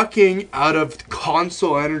were walking out of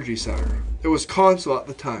Consol Energy Center, it was Consol at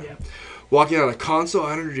the time. Yeah. Walking out of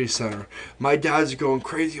Consol Energy Center, my dad's going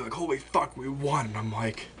crazy, like, holy fuck, we won. And I'm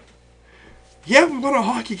like, yeah, we won a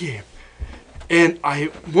hockey game. And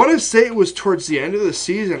I want to say it was towards the end of the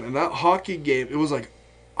season, and that hockey game, it was like,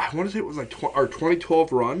 I want to say it was like our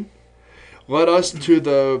 2012 run led us to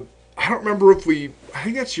the, I don't remember if I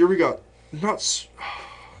think that's the year we got,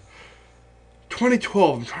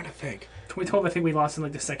 2012, I'm trying to think. 2012, I think we lost in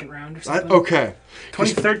like the second round or something. Okay.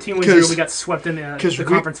 2013 was the year we got swept in the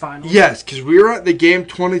conference final. Yes, because we were at the game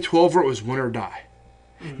 2012 where it was win or die.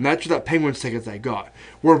 And that's what that Penguins tickets I got.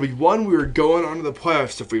 Where we won, we were going on to the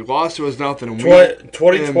playoffs. If we lost, it was nothing. And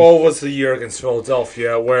 2012 was the year against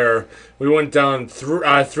Philadelphia where we went down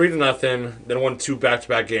 3-0, then won 2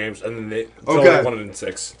 back-to-back games, and then they won it in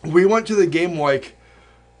 6. We went to the game like,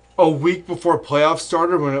 a week before playoffs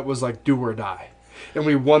started when it was like do or die. And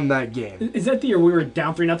we won that game. Is that the year we were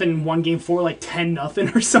down 3-0 and won game 4 like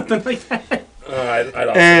 10-0 or something like that? I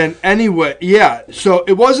don't. And anyway, yeah, so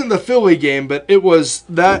it wasn't the Philly game, but it was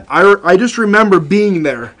that. I just remember being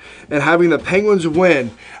there and having the Penguins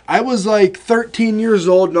win. I was like 13 years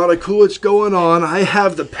old, not a clue what's going on. I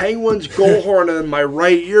have the Penguins goal horn in my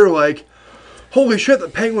right ear, like, holy shit, the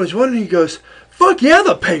Penguins won. And he goes, fuck yeah,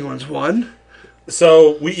 the Penguins won.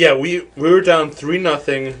 So we were down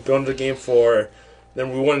 3-0 going to game 4.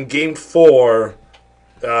 Then we won game 4,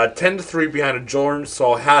 10-3 behind a Jordan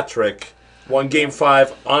Saul hat trick. Won game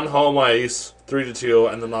 5 on home ice,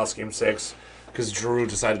 3-2, and then lost game 6 because Drew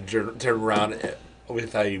decided to turn around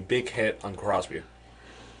with a big hit on Crosby.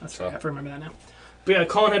 That's right. I have to remember that now. But yeah,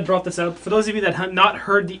 Colin had brought this up. For those of you that have not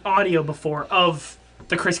heard the audio before of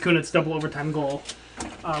the Chris Kunitz double overtime goal,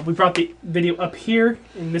 we brought the video up here,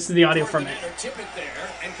 and this is the audio from it. Tip it there,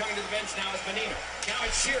 and coming to the bench now is Bonino. Now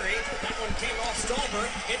it's Sheary. That one came off Stolberg.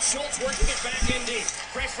 It's Schultz working it back in deep.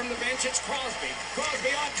 Fresh from the bench, it's Crosby. Crosby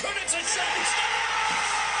on Kunitz and second.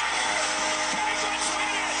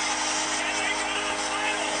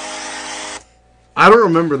 I don't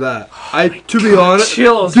remember that. To be honest,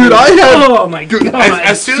 Chills, dude, I had. Oh my god!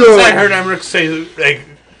 As soon as I heard Emmerich said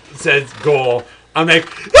goal, I'm like,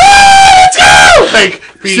 let's go! Like,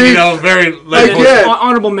 being, very like. Again,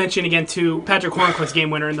 honorable mention again to Patrick Hornquist's game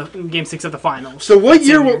winner in the Game 6 of the finals. So what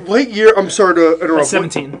year? What year? I'm sorry to interrupt.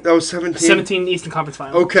 17. That was 17. 17 Eastern Conference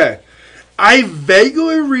Finals. Okay, I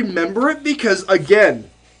vaguely remember it because again,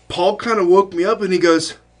 Paul kind of woke me up and he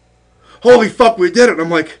goes, "Holy fuck, we did it!" And I'm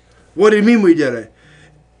like, "What do you mean we did it?"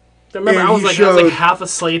 Remember, And I was he like half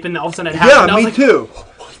asleep, and all of a sudden it happened. Yeah, I was me like, too.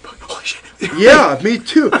 Holy shit. Yeah, me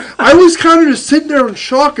too. I was kind of just sitting there in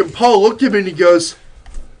shock, and Paul looked at me and he goes,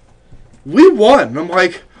 "We won." And I'm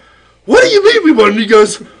like, "What do you mean we won?" And he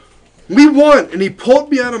goes, "We won." And he pulled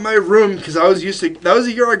me out of my room because I was used to. That was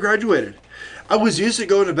the year I graduated. I was used to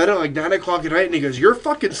going to bed at like 9 o'clock at night, and he goes, "You're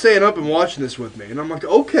fucking staying up and watching this with me." And I'm like,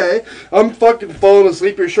 "Okay." I'm fucking falling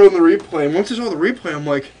asleep. You're showing the replay, and once I saw the replay, I'm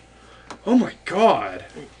like, "Oh my god."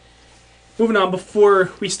 Moving on, before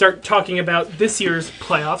we start talking about this year's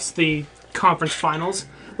playoffs, the conference finals,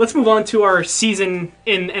 let's move on to our season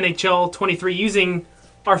in NHL 23 using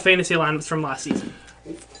our fantasy lineups from last season.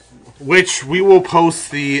 Which we will post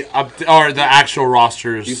the actual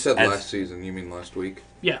rosters. You said last season. You mean last week?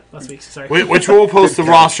 Yeah, last week. Sorry. Which we will post the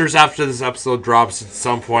rosters after this episode drops at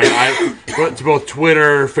some point. To both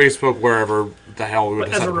Twitter, Facebook, wherever the hell we would.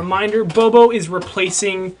 As a reminder, Bobo is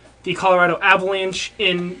replacing the Colorado Avalanche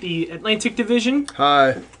in the Atlantic Division.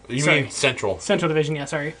 Hi. You Sorry. mean Central? Central Division, yeah,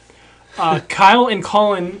 sorry. Kyle and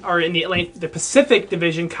Colin are in the Pacific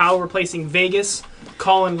Division. Kyle replacing Vegas.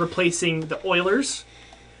 Colin replacing the Oilers.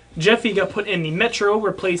 Jeffy got put in the Metro,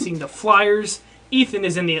 replacing the Flyers. Ethan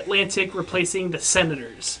is in the Atlantic, replacing the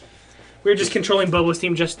Senators. We're just controlling Bobo's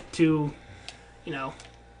team just to,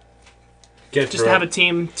 just to have a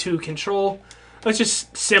team to control. Let's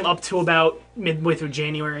just sim up to about midway through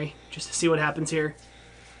January, just to see what happens here.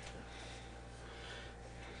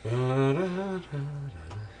 I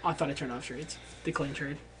thought I turned off trades. The claim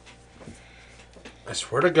trade. I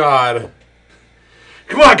swear to God.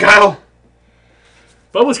 Come on, Kyle!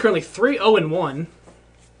 Bobo's currently 3-0-1.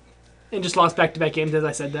 And just lost back-to-back games as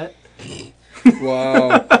I said that.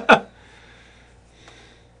 Wow.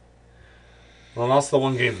 Well, and also the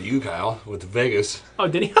one game for you, Kyle, with Vegas. Oh,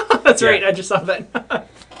 did he? That's right. Yeah. I just saw that.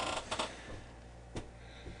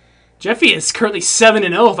 Jeffy is currently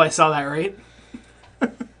 7-0, if I saw that right.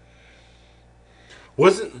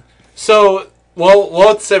 Wasn't so?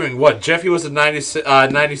 Well, it's 7. What? Jeffy was at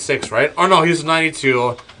 96, right? Or no, he was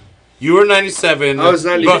 92. You were 97. I was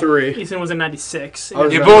 93. Ethan was in 96. I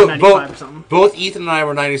was And at Jeffy was 95 or both something. both Ethan and I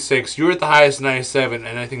were 96. You were at the highest at 97,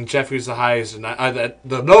 and I think Jeffy was the highest,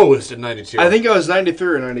 the lowest at 92. I think I was 93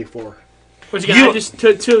 or 94. Which again, I just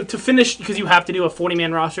to finish, because you have to do a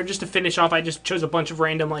 40-man roster, just to finish off, I just chose a bunch of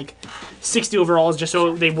random, 60 overalls, just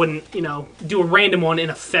so they wouldn't, do a random one and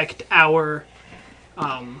affect our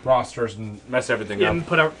rosters and mess everything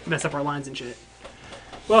up. and mess up our lines and shit.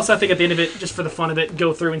 Well, also I think at the end of it, just for the fun of it,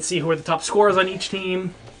 go through and see who are the top scorers on each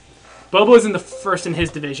team. Bobo's in the first in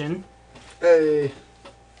his division. Hey.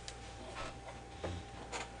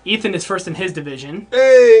 Ethan is first in his division.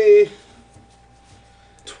 Hey.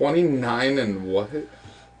 29 and what?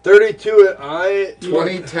 32 I.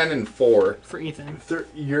 20, 10, and 4. For Ethan.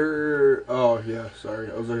 You're. Oh, yeah,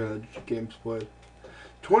 sorry. I was looking at the games played.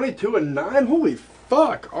 22 and 9? Holy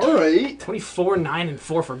fuck. Alright. 24, 9, and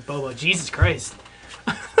 4 for Bobo. Jesus Christ.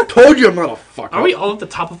 Told you I'm not a fuck. Are we all at the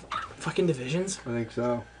top of fucking divisions? I think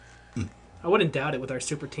so. I wouldn't doubt it with our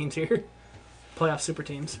super teams here. Playoff super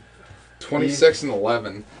teams.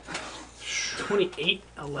 26-11. 28,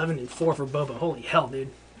 11, and 4 for Boba. Holy hell, dude.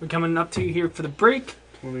 We're coming up to you here for the break.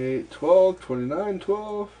 28-12,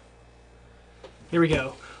 29-12. Here we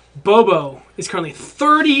go. Bobo is currently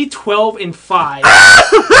 30, 12, and 5.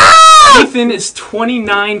 Ethan is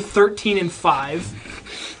 29, 13, and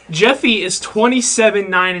 5. Jeffy is 27,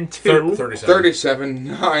 9, and 2. 37,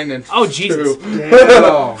 9, and 2. Oh, Jesus.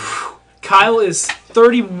 Damn. Kyle is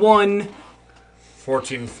 31,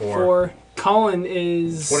 14-4. 4. Colin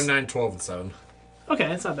is... 29, 12, and 7. Okay,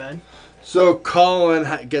 that's not bad. So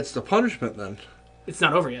Colin gets the punishment then. It's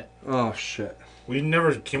not over yet. Oh shit. We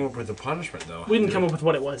never came up with a punishment, though. We didn't come up with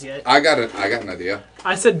what it was yet. I got an idea.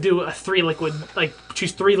 I said do a 3 liquid, like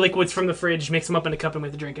choose 3 liquids from the fridge, mix them up in a cup, and we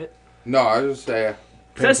have to drink it. No, I was just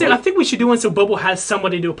saying. I think we should do one so Bobo has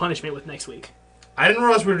somebody to do a punishment with next week. I didn't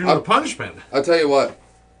realize we were doing a punishment. I'll tell you what.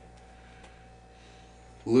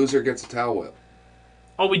 Loser gets a towel whip.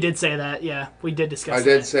 Oh, we did say that. Yeah, we did discuss that.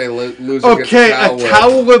 I did say loser Okay, gets a towel a whip.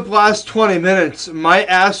 towel whip lasts 20 minutes. My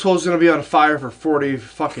asshole's gonna be on fire for 40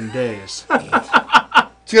 fucking days.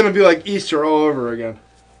 It's gonna be like Easter all over again.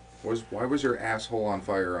 Why was your asshole on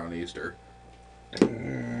fire on Easter?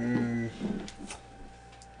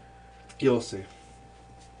 You'll see.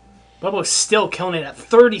 Bobo's still killing it at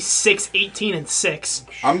 36, 18, and 6.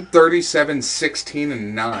 I'm 37, 16,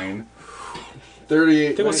 and 9. 38. I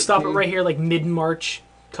think we'll stop it 19. right here, like mid-March.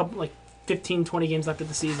 Couple, like 15, 20 games left of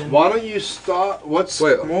the season. Why don't you stop? Wait.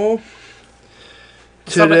 Well,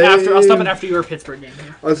 I'll stop it after your Pittsburgh game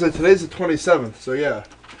here. I said today's the 27th, so yeah.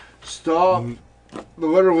 Stop.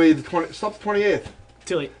 Literally the 20. Stop the 28th.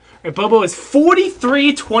 Too late. All right, Bobo is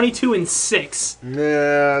 43, 22, and 6.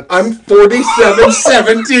 Yeah. I'm 47,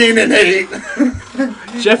 17, and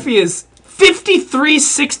 8. Jeffy is 53,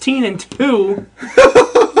 16, and 2.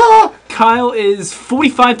 Kyle is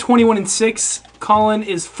 45, 21, and 6. Colin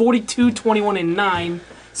is 42, 21, and 9.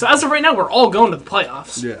 So as of right now, we're all going to the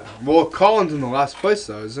playoffs. Yeah. Well, Colin's in the last place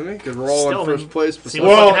though, isn't he? Because we're all Still, in first place. See besides-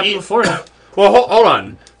 what fucking happened with Florida. Well, hold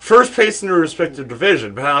on. First place in your respective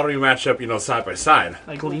division, but how do we match up, side by side?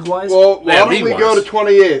 Like league-wise. Well, why Yeah, don't we league-wise. go to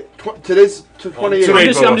 28? Today's to 28. too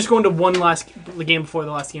late. I'm just going to the game before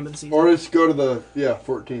the last game of the season. Or just go to the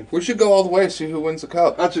 14th. We should go all the way and see who wins the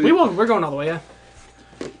cup. That's what We will. We're going all the way. Yeah.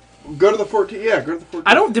 Go to the 14th. Yeah, go to the 14th.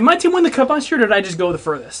 I don't. Did my team win the cup last year? Or did I just go the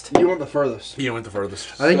furthest? You went the furthest. You went the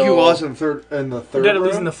furthest. I think you lost in the third. Or did I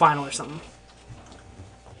lose in the final or something?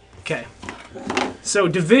 Okay. So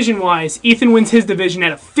division-wise, Ethan wins his division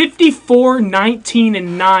at a 54, 19,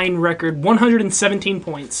 and 9 record, 117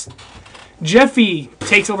 points. Jeffy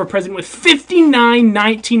takes over president with 59,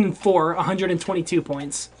 19, and 4, 122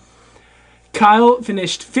 points. Kyle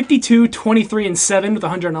finished 52, 23, and 7 with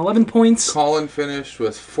 111 points. Colin finished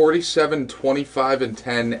with 47, 25, and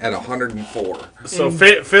 10 at 104. So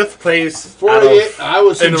fifth place. 48. I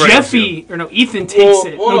was in the Jeffy, or no, Ethan takes Well,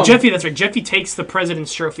 it. hold No, on. Jeffy, that's right. Jeffy takes the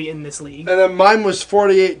President's Trophy in this league. And then mine was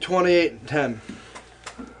 48, 28, and 10.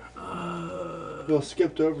 Bill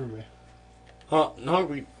skipped over me. Oh, no,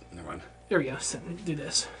 never mind. There we go. So, do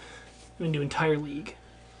this. I'm going to do entire league.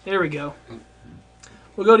 There we go.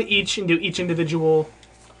 We'll go to each and do each individual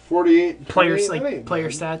 48, players, 28, like that ain't player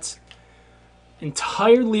bad. stats.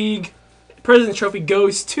 Entire league. President's Trophy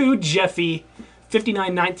goes to Jeffy,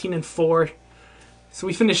 59, 19, and 4. So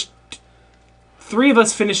we finished. 3 of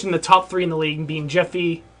us finished in the top 3 in the league, being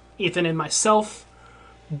Jeffy, Ethan, and myself.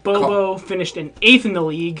 Bobo finished in 8th in the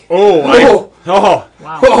league. Oh, Wow.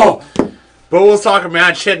 oh. Bo was talking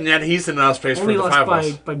mad shit, and yet he's in last place for Only the lost 5 of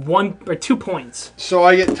us. by 1 or 2 points. So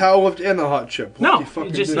I get towel whipped and the hot chip. What do No, you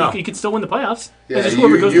fucking just do? No. you could still win the playoffs. Yeah, It's just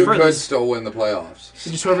whoever goes the you could furthest. still win the playoffs.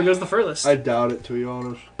 It's just whoever goes the furthest. I doubt it, to be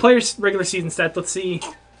honest. Players' regular season stats. Let's see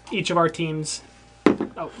each of our teams.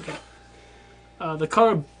 Oh, okay.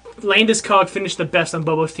 Landis Cog finished the best on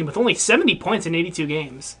Bobo's team with only 70 points in 82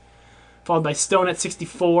 games. Followed by Stone at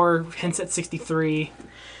 64, Hintz at 63.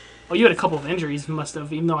 Oh, you had a couple of injuries, must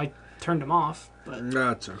have, even though I turned him off. But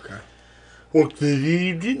That's okay. Well,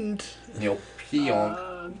 he didn't. You'll pee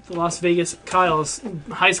on. the Las Vegas Kyle's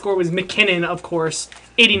high score was McKinnon, of course,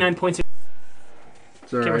 89 points.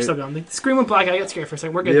 It's Okay, we're alright. still going. The screen went black. I got scared for a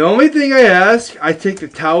second. We're good. The only thing I ask, I take the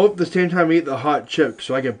towel whip at the same time I eat the hot chip,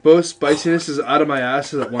 so I get both spicinesses out of my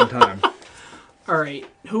asses at one time. All right,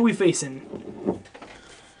 who are we facing?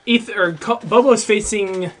 Bobo's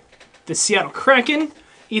facing the Seattle Kraken.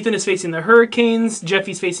 Ethan is facing the Hurricanes.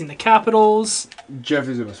 Jeffy's facing the Capitals.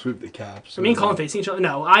 Jeffy's gonna sweep the Caps. Me and Colin facing each other.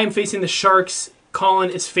 No, I am facing the Sharks. Colin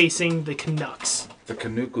is facing the Canucks. The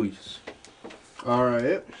Canucks.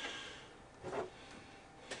 Alright.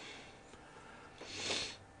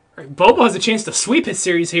 All right, Bobo has a chance to sweep his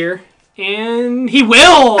series here, and he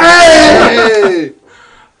will! Hey!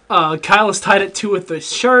 Kyle is tied at 2 with the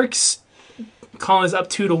Sharks. Colin is up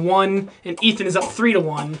 2-1, and Ethan is up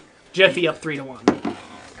 3-1. Jeffy up 3-1. Do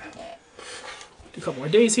a couple more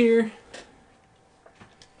days here.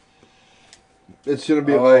 It's gonna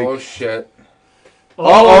be Oh shit!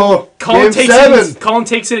 Uh-oh. Colin Game takes 7. Colin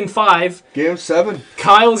takes it in 5. Game 7.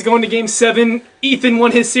 Kyle is going to Game 7. Ethan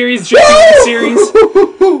won his series. Jeffy won his series.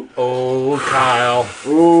 Oh, Kyle.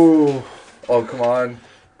 Ooh. Oh come on!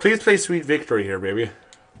 Please play Sweet Victory here, baby.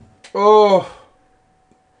 Oh.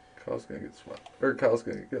 Kyle's gonna get swept. Or Kyle's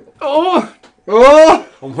gonna get. Oh! Oh.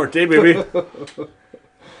 One more day, baby.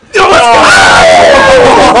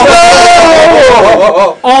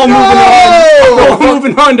 All moving on. All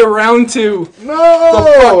moving on to round 2.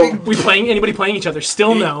 No. Anybody playing each other?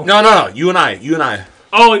 Still no. No. You and I.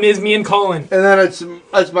 Oh, it is me and Colin. And then it's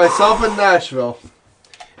myself in Nashville.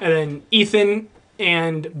 And then Ethan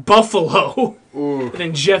and Buffalo. Ooh. And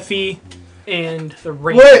then Jeffy and the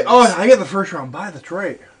Rangers. Wait, I get the first round bye. That's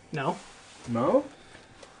right. No. No?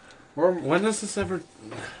 Or, When does this ever...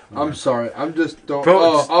 I'm sorry. I'm just don't.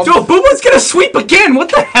 Bro, So Boobo's gonna sweep again. What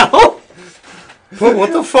the hell?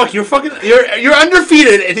 What the fuck? You're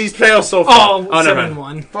undefeated in these playoffs so far. Oh, never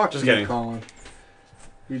mind. 7-1. fuck Just you, kidding. Colin.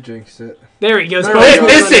 You jinxed it. There he goes. There Bobo's we Hey, go.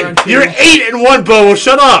 going on listen, round 2. you're 8-1, Bo.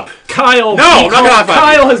 Shut up. Kyle. No, beat not gonna high five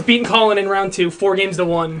Kyle you. has beaten Colin in round 2,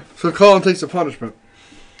 4-1. So Colin takes the punishment.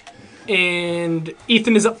 And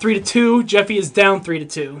Ethan is up 3-2. Jeffy is down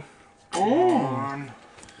 3-2.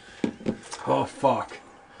 Oh fuck.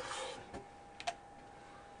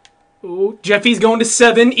 Ooh, Jeffy's going to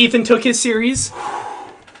 7. Ethan took his series.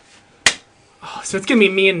 Oh, so it's gonna be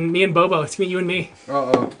me and Bobo. It's gonna be you and me.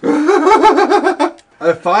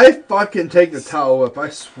 If I fucking take the towel whip, I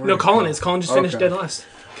swear. No, to Colin God. is. Colin just finished Okay. dead last.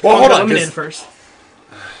 Well, Colin hold got on. eliminated first.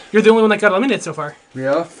 You're the only one that got eliminated so far.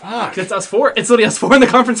 Yeah. Fuck. It's us 4. It's literally us 4 in the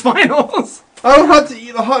conference finals. I don't have to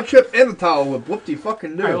eat a hot chip and the towel whip. Whoop de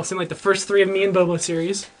fucking do. All right, we'll send like the first 3 of me and Bobo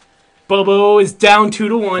series. Bobo is down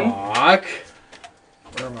 2-1. Fuck.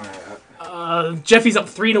 Where am I at? Jeffy's up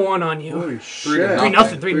 3-1 on you. Holy shit. 3-0.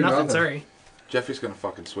 3-0. 3-0. Sorry. Jeffy's gonna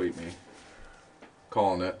fucking sweep me.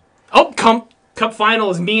 Calling it. Oh, cup final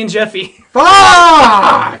is me and Jeffy.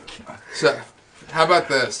 Fuck! So, how about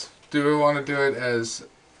this? Do we want to do it as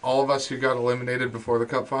all of us who got eliminated before the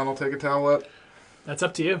cup final take a towel whip? That's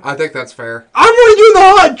up to you. I think that's fair. I'm already doing the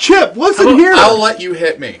hot chip. What's in here? I'll let you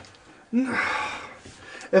hit me.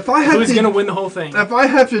 If I have Who's to, gonna win the whole thing? if I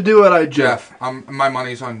have to do it, I do. Jeff, my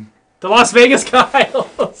money's on. The Las Vegas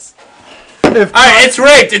Kyles. If, All right, it's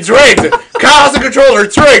rigged. It's rigged. Kyle's the controller.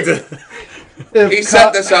 It's rigged. if, He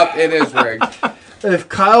set this up. It is rigged. if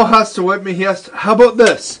Kyle has to whip me, he has to. How about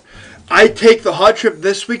this? I take the hot chip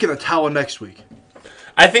this week and the towel next week.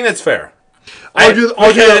 I think that's fair. I'll do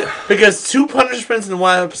because 2 punishments in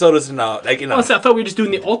 1 episode is enough. Like, Oh, so I thought we were just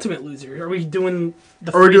doing the ultimate loser. Are we doing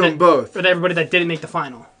the Or we're 3 doing both. For everybody that didn't make the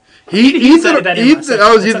final? Ethan, that in last.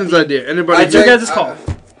 that was It's up Ethan's to you. idea. Anybody? It's your guys' call.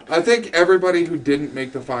 I think everybody who didn't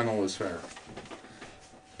make the final is fair.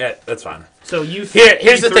 yeah, that's fine. So you.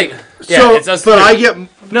 Here's the thing. Yeah, so, it's us but three. I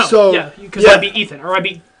get No. So yeah, because yeah. I beat Ethan, or I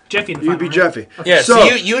beat Jeffy in the You final. beat right? Jeffy. Yeah, so,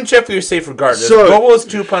 So- you and Jeffrey are safe regardless. So- Bobo has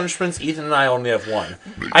 2 punishments. Ethan and I only have 1.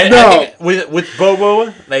 I No. think with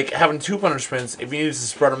Bobo, like having 2 punishments, if you need to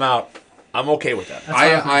spread them out, I'm okay with that.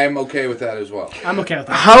 I am okay with that as well. I'm okay with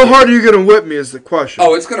that. How hard are you gonna whip me? Is the question.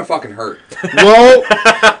 Oh, it's gonna fucking hurt. Well,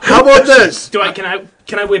 how about this?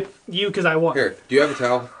 Can I whip you because I won? Here, do you have a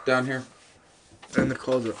towel down here? And the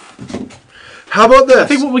closet. How about this? I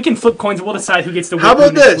think we can flip coins and we'll decide who gets to whip How about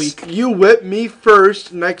who next this? week. You whip me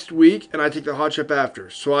first next week, and I take the hot chip after.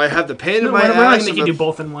 So I have the pain No, in we're my not going ass. to make and you the- do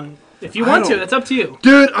both in one. If you I want to, don't- that's up to you.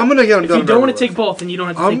 Dude, I'm gonna get them If done. you don't want and to over take both, then you don't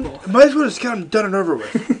have to take both. might as well just get them done and over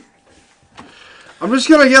with. I'm just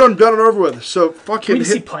gonna get them done and over with. So Can fucking we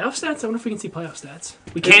see hit playoff stats? I wonder if we can see playoff stats.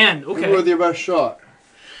 We can. with Okay. your best shot.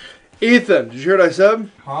 Ethan, did you hear what I said?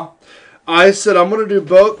 Huh? I said I'm gonna do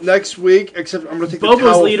both next week, except I'm gonna take the Bobo's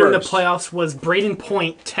towel leader in the first. playoffs was Braden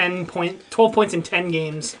Point, 12 points in 10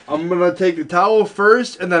 games. I'm gonna take the towel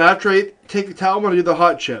first, and then after I take the towel, I'm gonna do the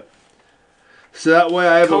hot chip. So that way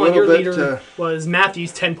I have Colin, a your little bit leader to. was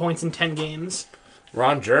Matthews, 10 points in 10 games.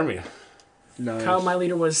 Ron Jeremy. Nice. Kyle, my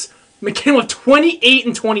leader was McKinnon with 28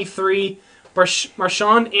 and 23.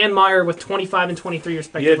 Marchand and Meyer with 25 and 23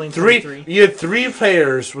 respectively. You had in 23. You had 3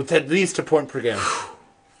 players with at least a point per game.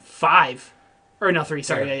 5. Or no, 3.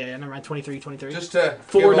 Sorry, yeah. Never mind. 23. Just to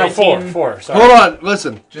 4, give a, 19. 4. Sorry. Hold on,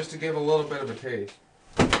 listen. just to give a little bit of a taste.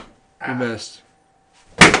 You missed.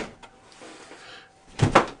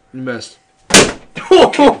 You missed.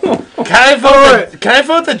 Can I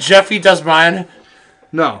vote that Jeffy does mine?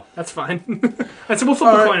 No. That's fine. That's we'll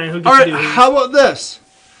flip a coin on who gets All to right, do. how about this?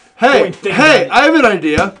 Hey, Think about it. I have an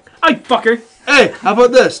idea. I fucker. Hey, how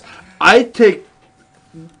about this? I take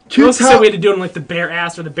You two also said towels. we had to do it on like the bare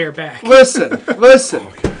ass or the bare back. Listen.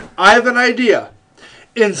 I have an idea.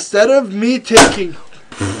 Instead of me taking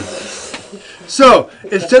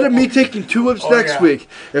 2 whips next week,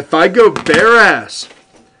 if I go bare ass,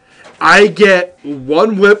 I get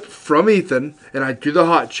 1 whip from Ethan and I do the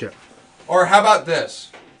hot chip. Or how about this?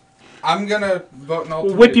 I'm gonna vote an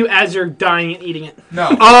ultimatum. Whip you as you're dying and eating it. No.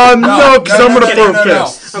 No, because I'm gonna throw no,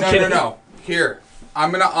 fists. I'm kidding. no. Here,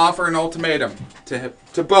 I'm gonna offer an ultimatum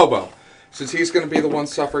to Bobo, since he's gonna be the one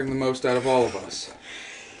suffering the most out of all of us.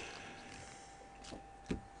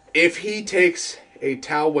 If he takes a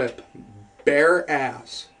towel whip, bare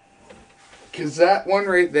ass, because that one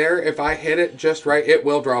right there, if I hit it just right, it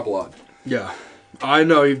will draw blood. Yeah, I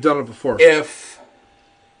know you've done it before. If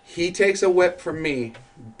he takes a whip from me,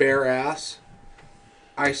 bare ass,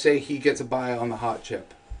 I say he gets a bye on the hot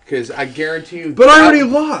chip. Because I guarantee you... But I already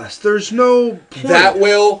lost. There's no point.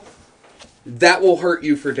 That will hurt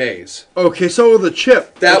you for days. Okay, so will the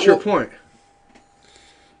chip. That's your point.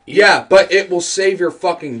 Yeah, but it will save your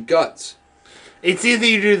fucking guts. It's either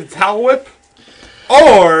you do the towel whip,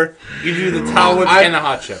 or you do the towel whip and the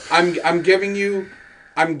hot chip. I'm giving you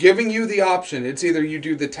the option. It's either you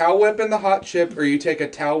do the towel whip and the hot chip, or you take a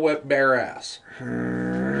towel whip bare ass.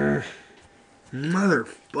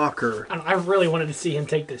 Motherfucker. I really wanted to see him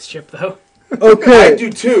take this chip though. Okay. I do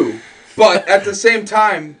too, but at the same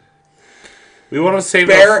time, We want to save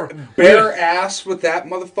bare ass with that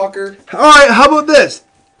motherfucker. Alright, how about this?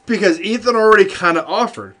 Because Ethan already kind of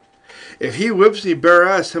offered. If he whips me bare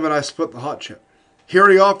ass, him and I split the hot chip. He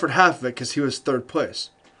already offered half of it because he was 3rd place.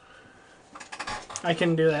 I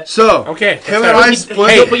can do that. So, Okay, him that's and fair. I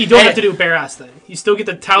split. But you don't have to do bare ass then. You still get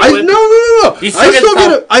the towel No. whip. You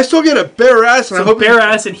still I still get a bare ass, and I So hope bare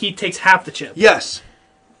ass and he takes half the chip. Yes.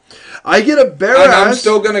 I get a bare And ass. I'm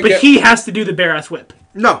still gonna But get... he has to do the bare ass whip.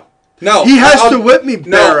 No. No. He has to whip me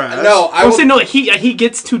bare ass. No, I would say no. He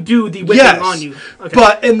gets to do the whipping Yes. on you. Okay.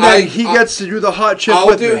 But, and then he gets to do the hot chip I'll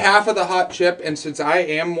with do me. half of the hot chip, and since I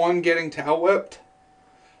am one getting towel whipped,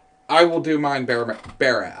 I will do mine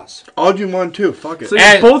bare ass. I'll do mine too. Fuck it. So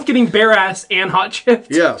you're both getting bare ass and hot chip.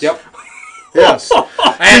 Yes. Yep. Yes.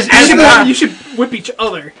 You should whip each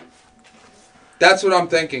other. That's what I'm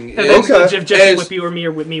thinking. And then Okay. if Jesse whip you or me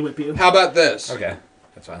whip you. How about this? Okay,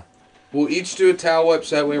 that's fine. We'll each do a towel whip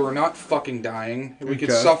so that way we're not fucking dying. We could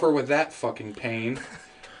Okay. suffer with that fucking pain.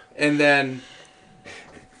 And then,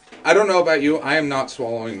 I don't know about you, I am not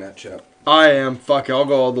swallowing that chip. I am. Fuck it. I'll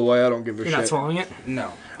go all the way. I don't give a You're shit. not swallowing it.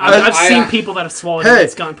 No. I've seen people that have swallowed it. Hey,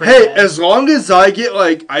 It's gone pretty hey, bad. as long as I get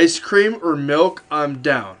like ice cream or milk, I'm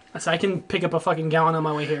down. So I can pick up a fucking gallon on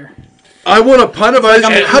my way here. I want a pint of ice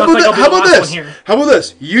like cream. I'm- How looks like about I'll be the last this? one here. How about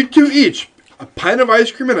this? You two each. A pint of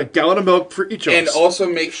ice cream and a gallon of milk for each of And us. also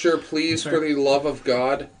make sure, please, for the love of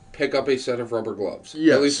God, pick up a set of rubber gloves.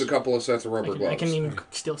 Yes. At least a couple of sets of rubber gloves. I can even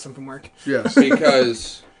steal some from work. Yes.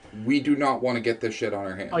 Because we do not want to get this shit on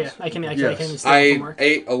our hands. Oh yeah, I can Yes. even steal from I work.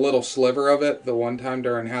 ate a little sliver of it the one time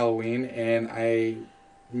during Halloween, and I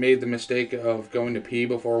made the mistake of going to pee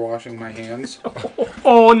before washing my hands.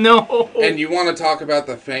 Oh no! And you want to talk about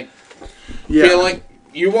the Yeah. feeling?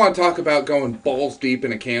 You want to talk about going balls deep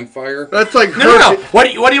in a campfire? That's like No. What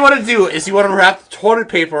do you want to do is you want to wrap toilet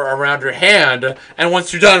paper around your hand, and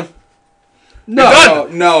once you're done, No.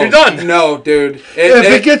 No, You're done. No, dude. If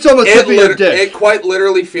it gets on the tip of your dick. It quite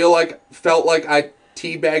literally felt like I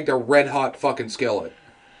teabagged a red hot fucking skillet.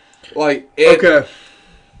 Like it, Okay.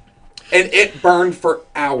 and it burned for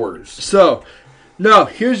hours. So, now,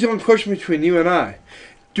 here's the only question between you and I.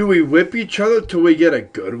 Do we whip each other till we get a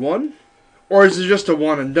good one? Or is it just a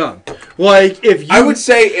one and done? Like, if you... I would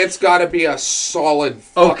say it's got to be a solid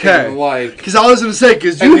fucking, Okay. like... Because I was going to say,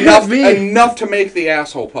 because you hit me... Enough to make the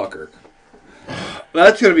asshole pucker.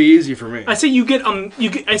 That's going to be easy for me. I say you get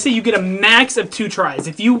a max of 2 tries.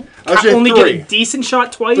 If you I'll say only 3. get a decent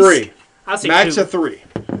shot twice, 3. I'll say Max 2. of 3.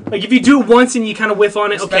 Like if you do it once and you kind of whiff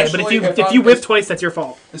on it, okay. But Especially if you whiff twice, that's your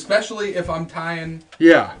fault. Especially if I'm tying...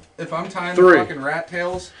 Yeah. If I'm tying 3. the fucking rat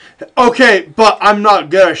tails... Okay, but I'm not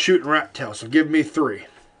good at shooting rat tails, so give me 3.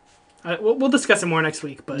 We'll discuss it more next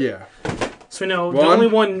week. But Yeah. so we know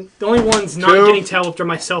 1, the only ones not 2, getting tail whipped are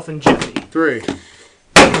myself and Jeffy. 3.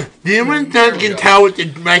 the one that can tell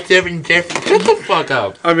with myself and Jeffy. Shut the fuck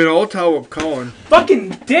up. I mean, I'll tell with Colin. Fucking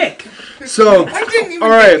dick! So, I didn't even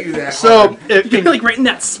alright, get you that so, You're like right in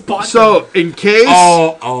that spot. so, in case...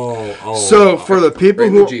 Oh. So, for the people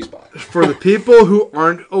Right in the G-spot. for the people who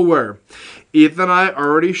aren't aware, Ethan and I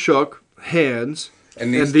already shook hands.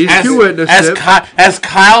 And And these these two witnesses, As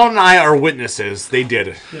Kyle and I are witnesses, they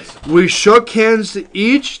did. we shook hands to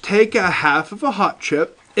each take a half of a hot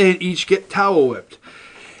chip and each get towel whipped.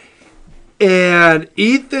 And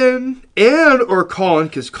Ethan or Colin,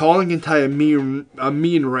 because Colin can tie a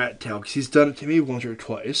mean rat tail, because he's done it to me once or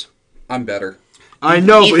twice. I'm better. I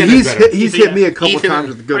know, Ethan but is better. he's Ethan, hit me a couple Ethan- times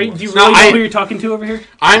with the good Do ones. you really No, know I- who you're talking to over here?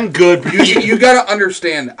 I'm good. You got to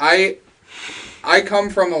understand, I come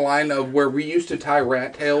from a line of where we used to tie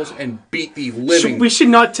rat tails and beat the living. We should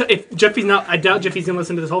not. If Jeffy's not, I doubt Jeffy's gonna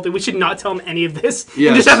listen to this whole thing. We should not tell him any of this. Yes.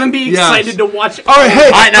 And just have him be Yes. excited to watch. All right, hey,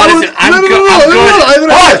 All right, now listen. I'm good. I haven't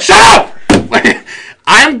had it. Shut up!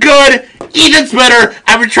 I'm good. Ethan's better.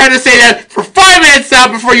 I've been trying to say that for 5 minutes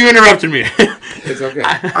now before you interrupted me. It's okay.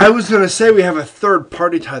 I was gonna say we have a third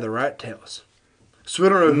party tie the rat tails, so we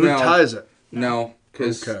don't know who No. ties it. No,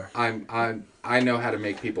 because Okay. I know how to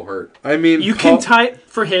make people hurt. I mean, You can tie it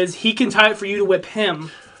for his. He can tie it for you to whip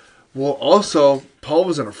him. Well, also, Paul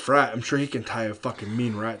was in a frat. I'm sure he can tie a fucking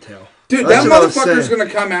mean rat tail. Dude, That's that what I was motherfucker's saying. gonna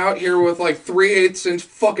come out here with like 3/8 inch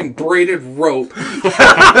fucking braided rope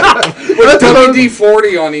with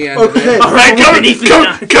WD-40 on the end Okay. of it. All right, come here,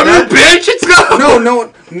 bitch. It's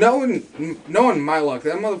go. Knowing my luck,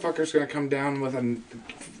 that motherfucker's gonna come down with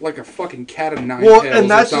a fucking cat of nine Well, tails and or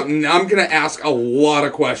that's- something. I'm gonna ask a lot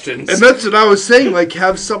of questions. And that's what I was saying. Like,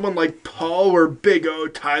 have someone like Paul or Big O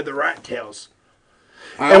tie the rat tails,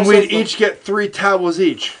 I and also we'd thought- each get 3 towels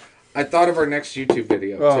each. I thought of our next YouTube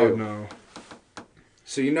video too. no!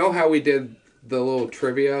 So you know how we did the little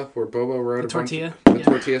trivia where Bobo wrote tortilla? the Yeah.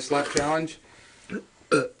 tortilla slap challenge?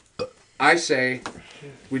 I say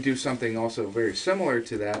we do something also very similar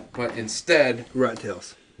to that, but instead, Rat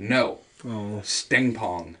tails. no, Oh. sting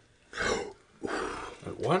pong.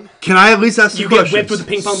 What? Can I at least ask You some get questions? whipped with a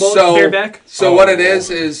ping pong ball So, bareback. so what it is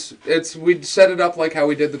it's we'd set it up like how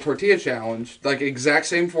we did the tortilla challenge, like exact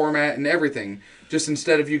same format and everything. Just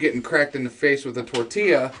instead of you getting cracked in the face with a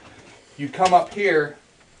tortilla, you come up here,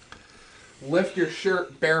 lift your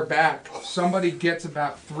shirt bare back. Somebody gets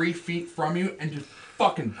about 3 feet from you and just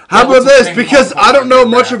fucking. How belts about a this? ping Because pong I don't ball know on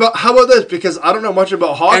your much back. about. How about this? Because I don't know much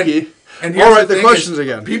about hockey. And I'll here's write the thing questions is,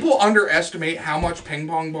 again. People underestimate how much ping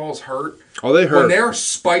pong balls hurt. Oh, they When hurt. they're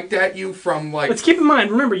spiked at you from like. Let's keep in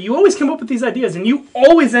mind. Remember, you always come up with these ideas, and you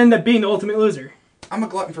always end up being the ultimate loser. I'm a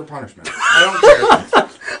glutton for punishment. I don't care.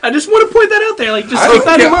 I just want to point that out there. Like, just I keep don't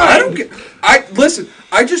that care. in mind. I don't care. Listen.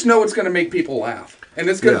 I just know it's gonna make people laugh, and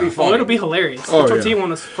it's gonna Yeah. be fun. Oh, it'll be hilarious. Oh, the tortilla yeah. one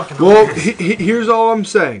was fucking Well, hilarious. here's all I'm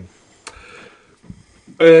saying.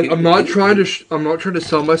 And I'm not trying to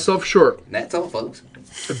sell myself short. That's all, folks.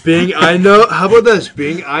 How about this?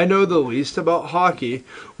 Being I know the least about hockey,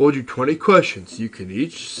 we'll do 20 questions. You can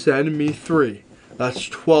each send me 3. That's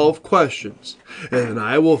 12 questions. And then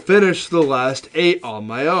I will finish the last 8 on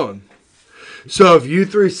my own. So if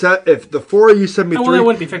if the 4 of you send me Oh, 3, well, that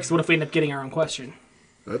wouldn't be fixed. What if we end up getting our own question?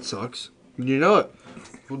 that sucks. You know it.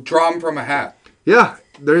 We'll draw them from a hat. Yeah,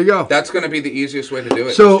 there you go. That's gonna be the easiest way to do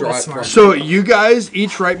it. So, Just draw it smart. from- so you guys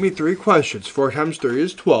each write me 3 questions. 4 times 3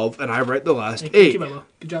 is 12, and I write the last Thank 8. you, Bubba.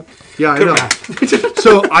 Good job. Yeah, I know.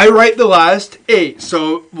 So I write the last 8.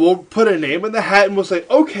 So we'll put a name in the hat, and we'll say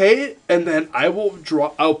okay, and then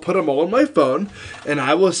I'll put them all on my phone, and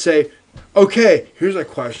I will say, okay, here's a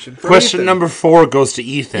question. For Question Ethan. number 4 goes to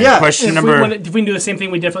Ethan. Yeah. Question If number. we can do the same thing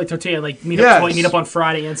we did for like tortilla, like meet Yes. up on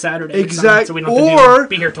Friday and Saturday. Exact- So we don't have or- to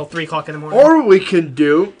be here till 3 o'clock in the morning. Or we can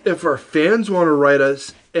do, if our fans want to write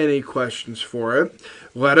us any questions for it,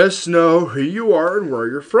 let us know who you are and where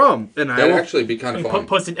you're from, and I That'd will. actually be kind of fun.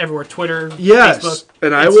 Post it everywhere: Twitter, Yes, Facebook,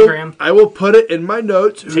 and Instagram. I will put it in my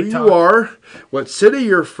notes who TikTok. you are, what city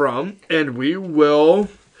you're from, and we will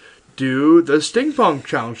do the Sting Pong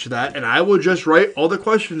challenge to that, and I will just write all the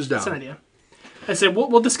questions down. That's an idea. I said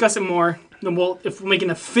we'll discuss it more. Then if we make an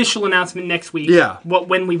official announcement next week. Yeah.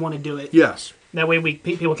 When we want to do it. Yes, That way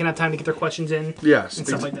people can have time to get their questions in. yes, And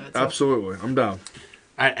stuff like that, so. Absolutely, I'm down.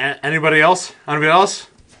 Anybody else? Anybody else?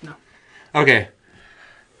 No. Okay.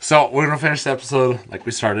 So we're gonna finish the episode like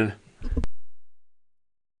we started.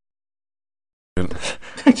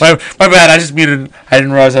 my bad. I just muted. I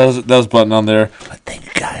didn't realize that was button on there. But thank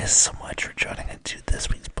you guys so much for joining into this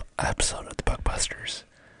week's episode of the Buckbusters.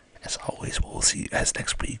 As always, we'll see you guys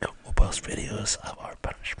next week. We'll post videos of our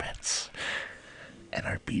punishments and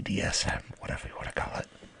our BDSM, whatever you want to call it.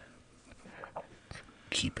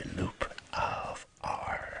 Keep in loop of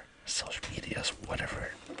our social medias, whatever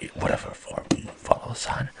form you follow us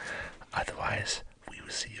on. Otherwise, we will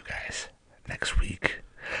see you